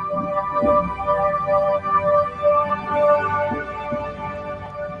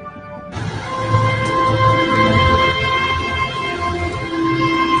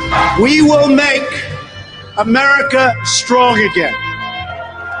 We will make America strong again.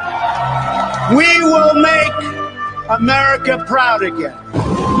 We will make America proud again.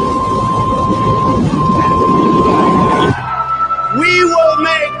 We will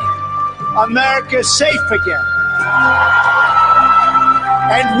make America safe again.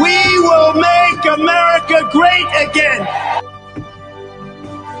 And we will make America great again.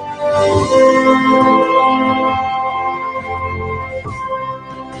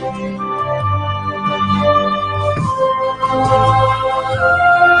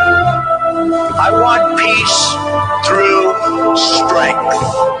 I want peace through strength.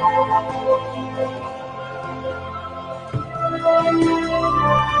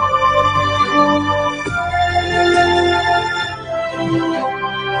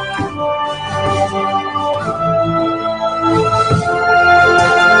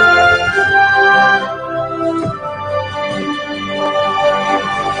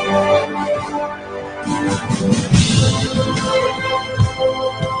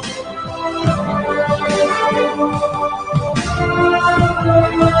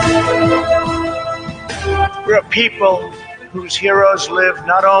 We're a people whose heroes lived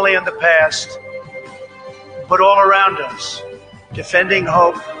not only in the past, but all around us, defending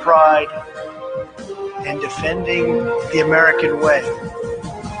hope, pride, and defending the American way.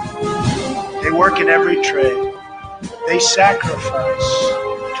 They work in every trade. They sacrifice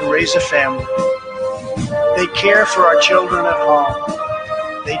to raise a family. They care for our children at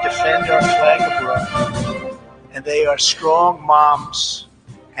home. They defend our flag abroad. And they are strong moms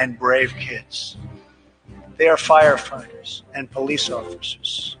and brave kids. They are firefighters and police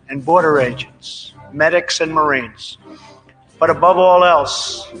officers and border agents, medics and Marines. But above all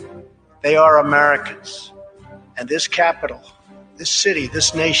else, they are Americans. And this capital, this city,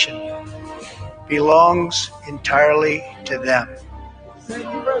 this nation belongs entirely to them. Thank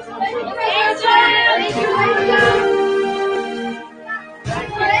you, President.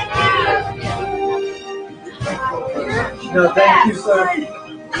 No, thank you, sir.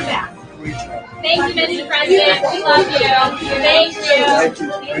 Thank you, Mr. President. We love you. Thank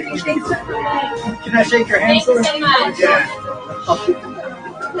you. Can I shake your hand, sir? Thank you so much. Yeah.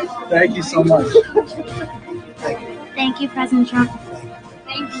 Thank you so much. Thank you, President Trump.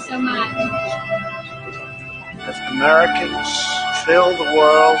 Thank you so much. As Americans fill the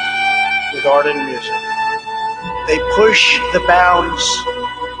world with art and music, they push the bounds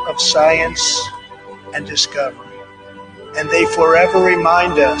of science and discovery, and they forever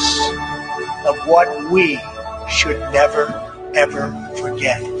remind us of what we should never, ever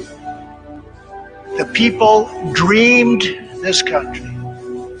forget. The people dreamed this country.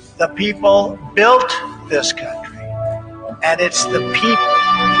 The people built this country. And it's the people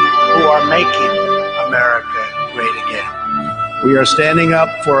who are making America great again. We are standing up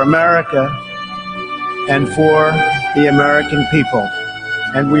for America and for the American people.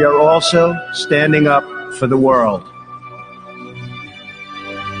 And we are also standing up for the world.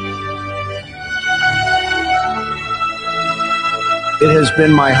 It has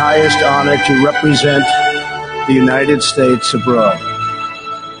been my highest honor to represent the United States abroad.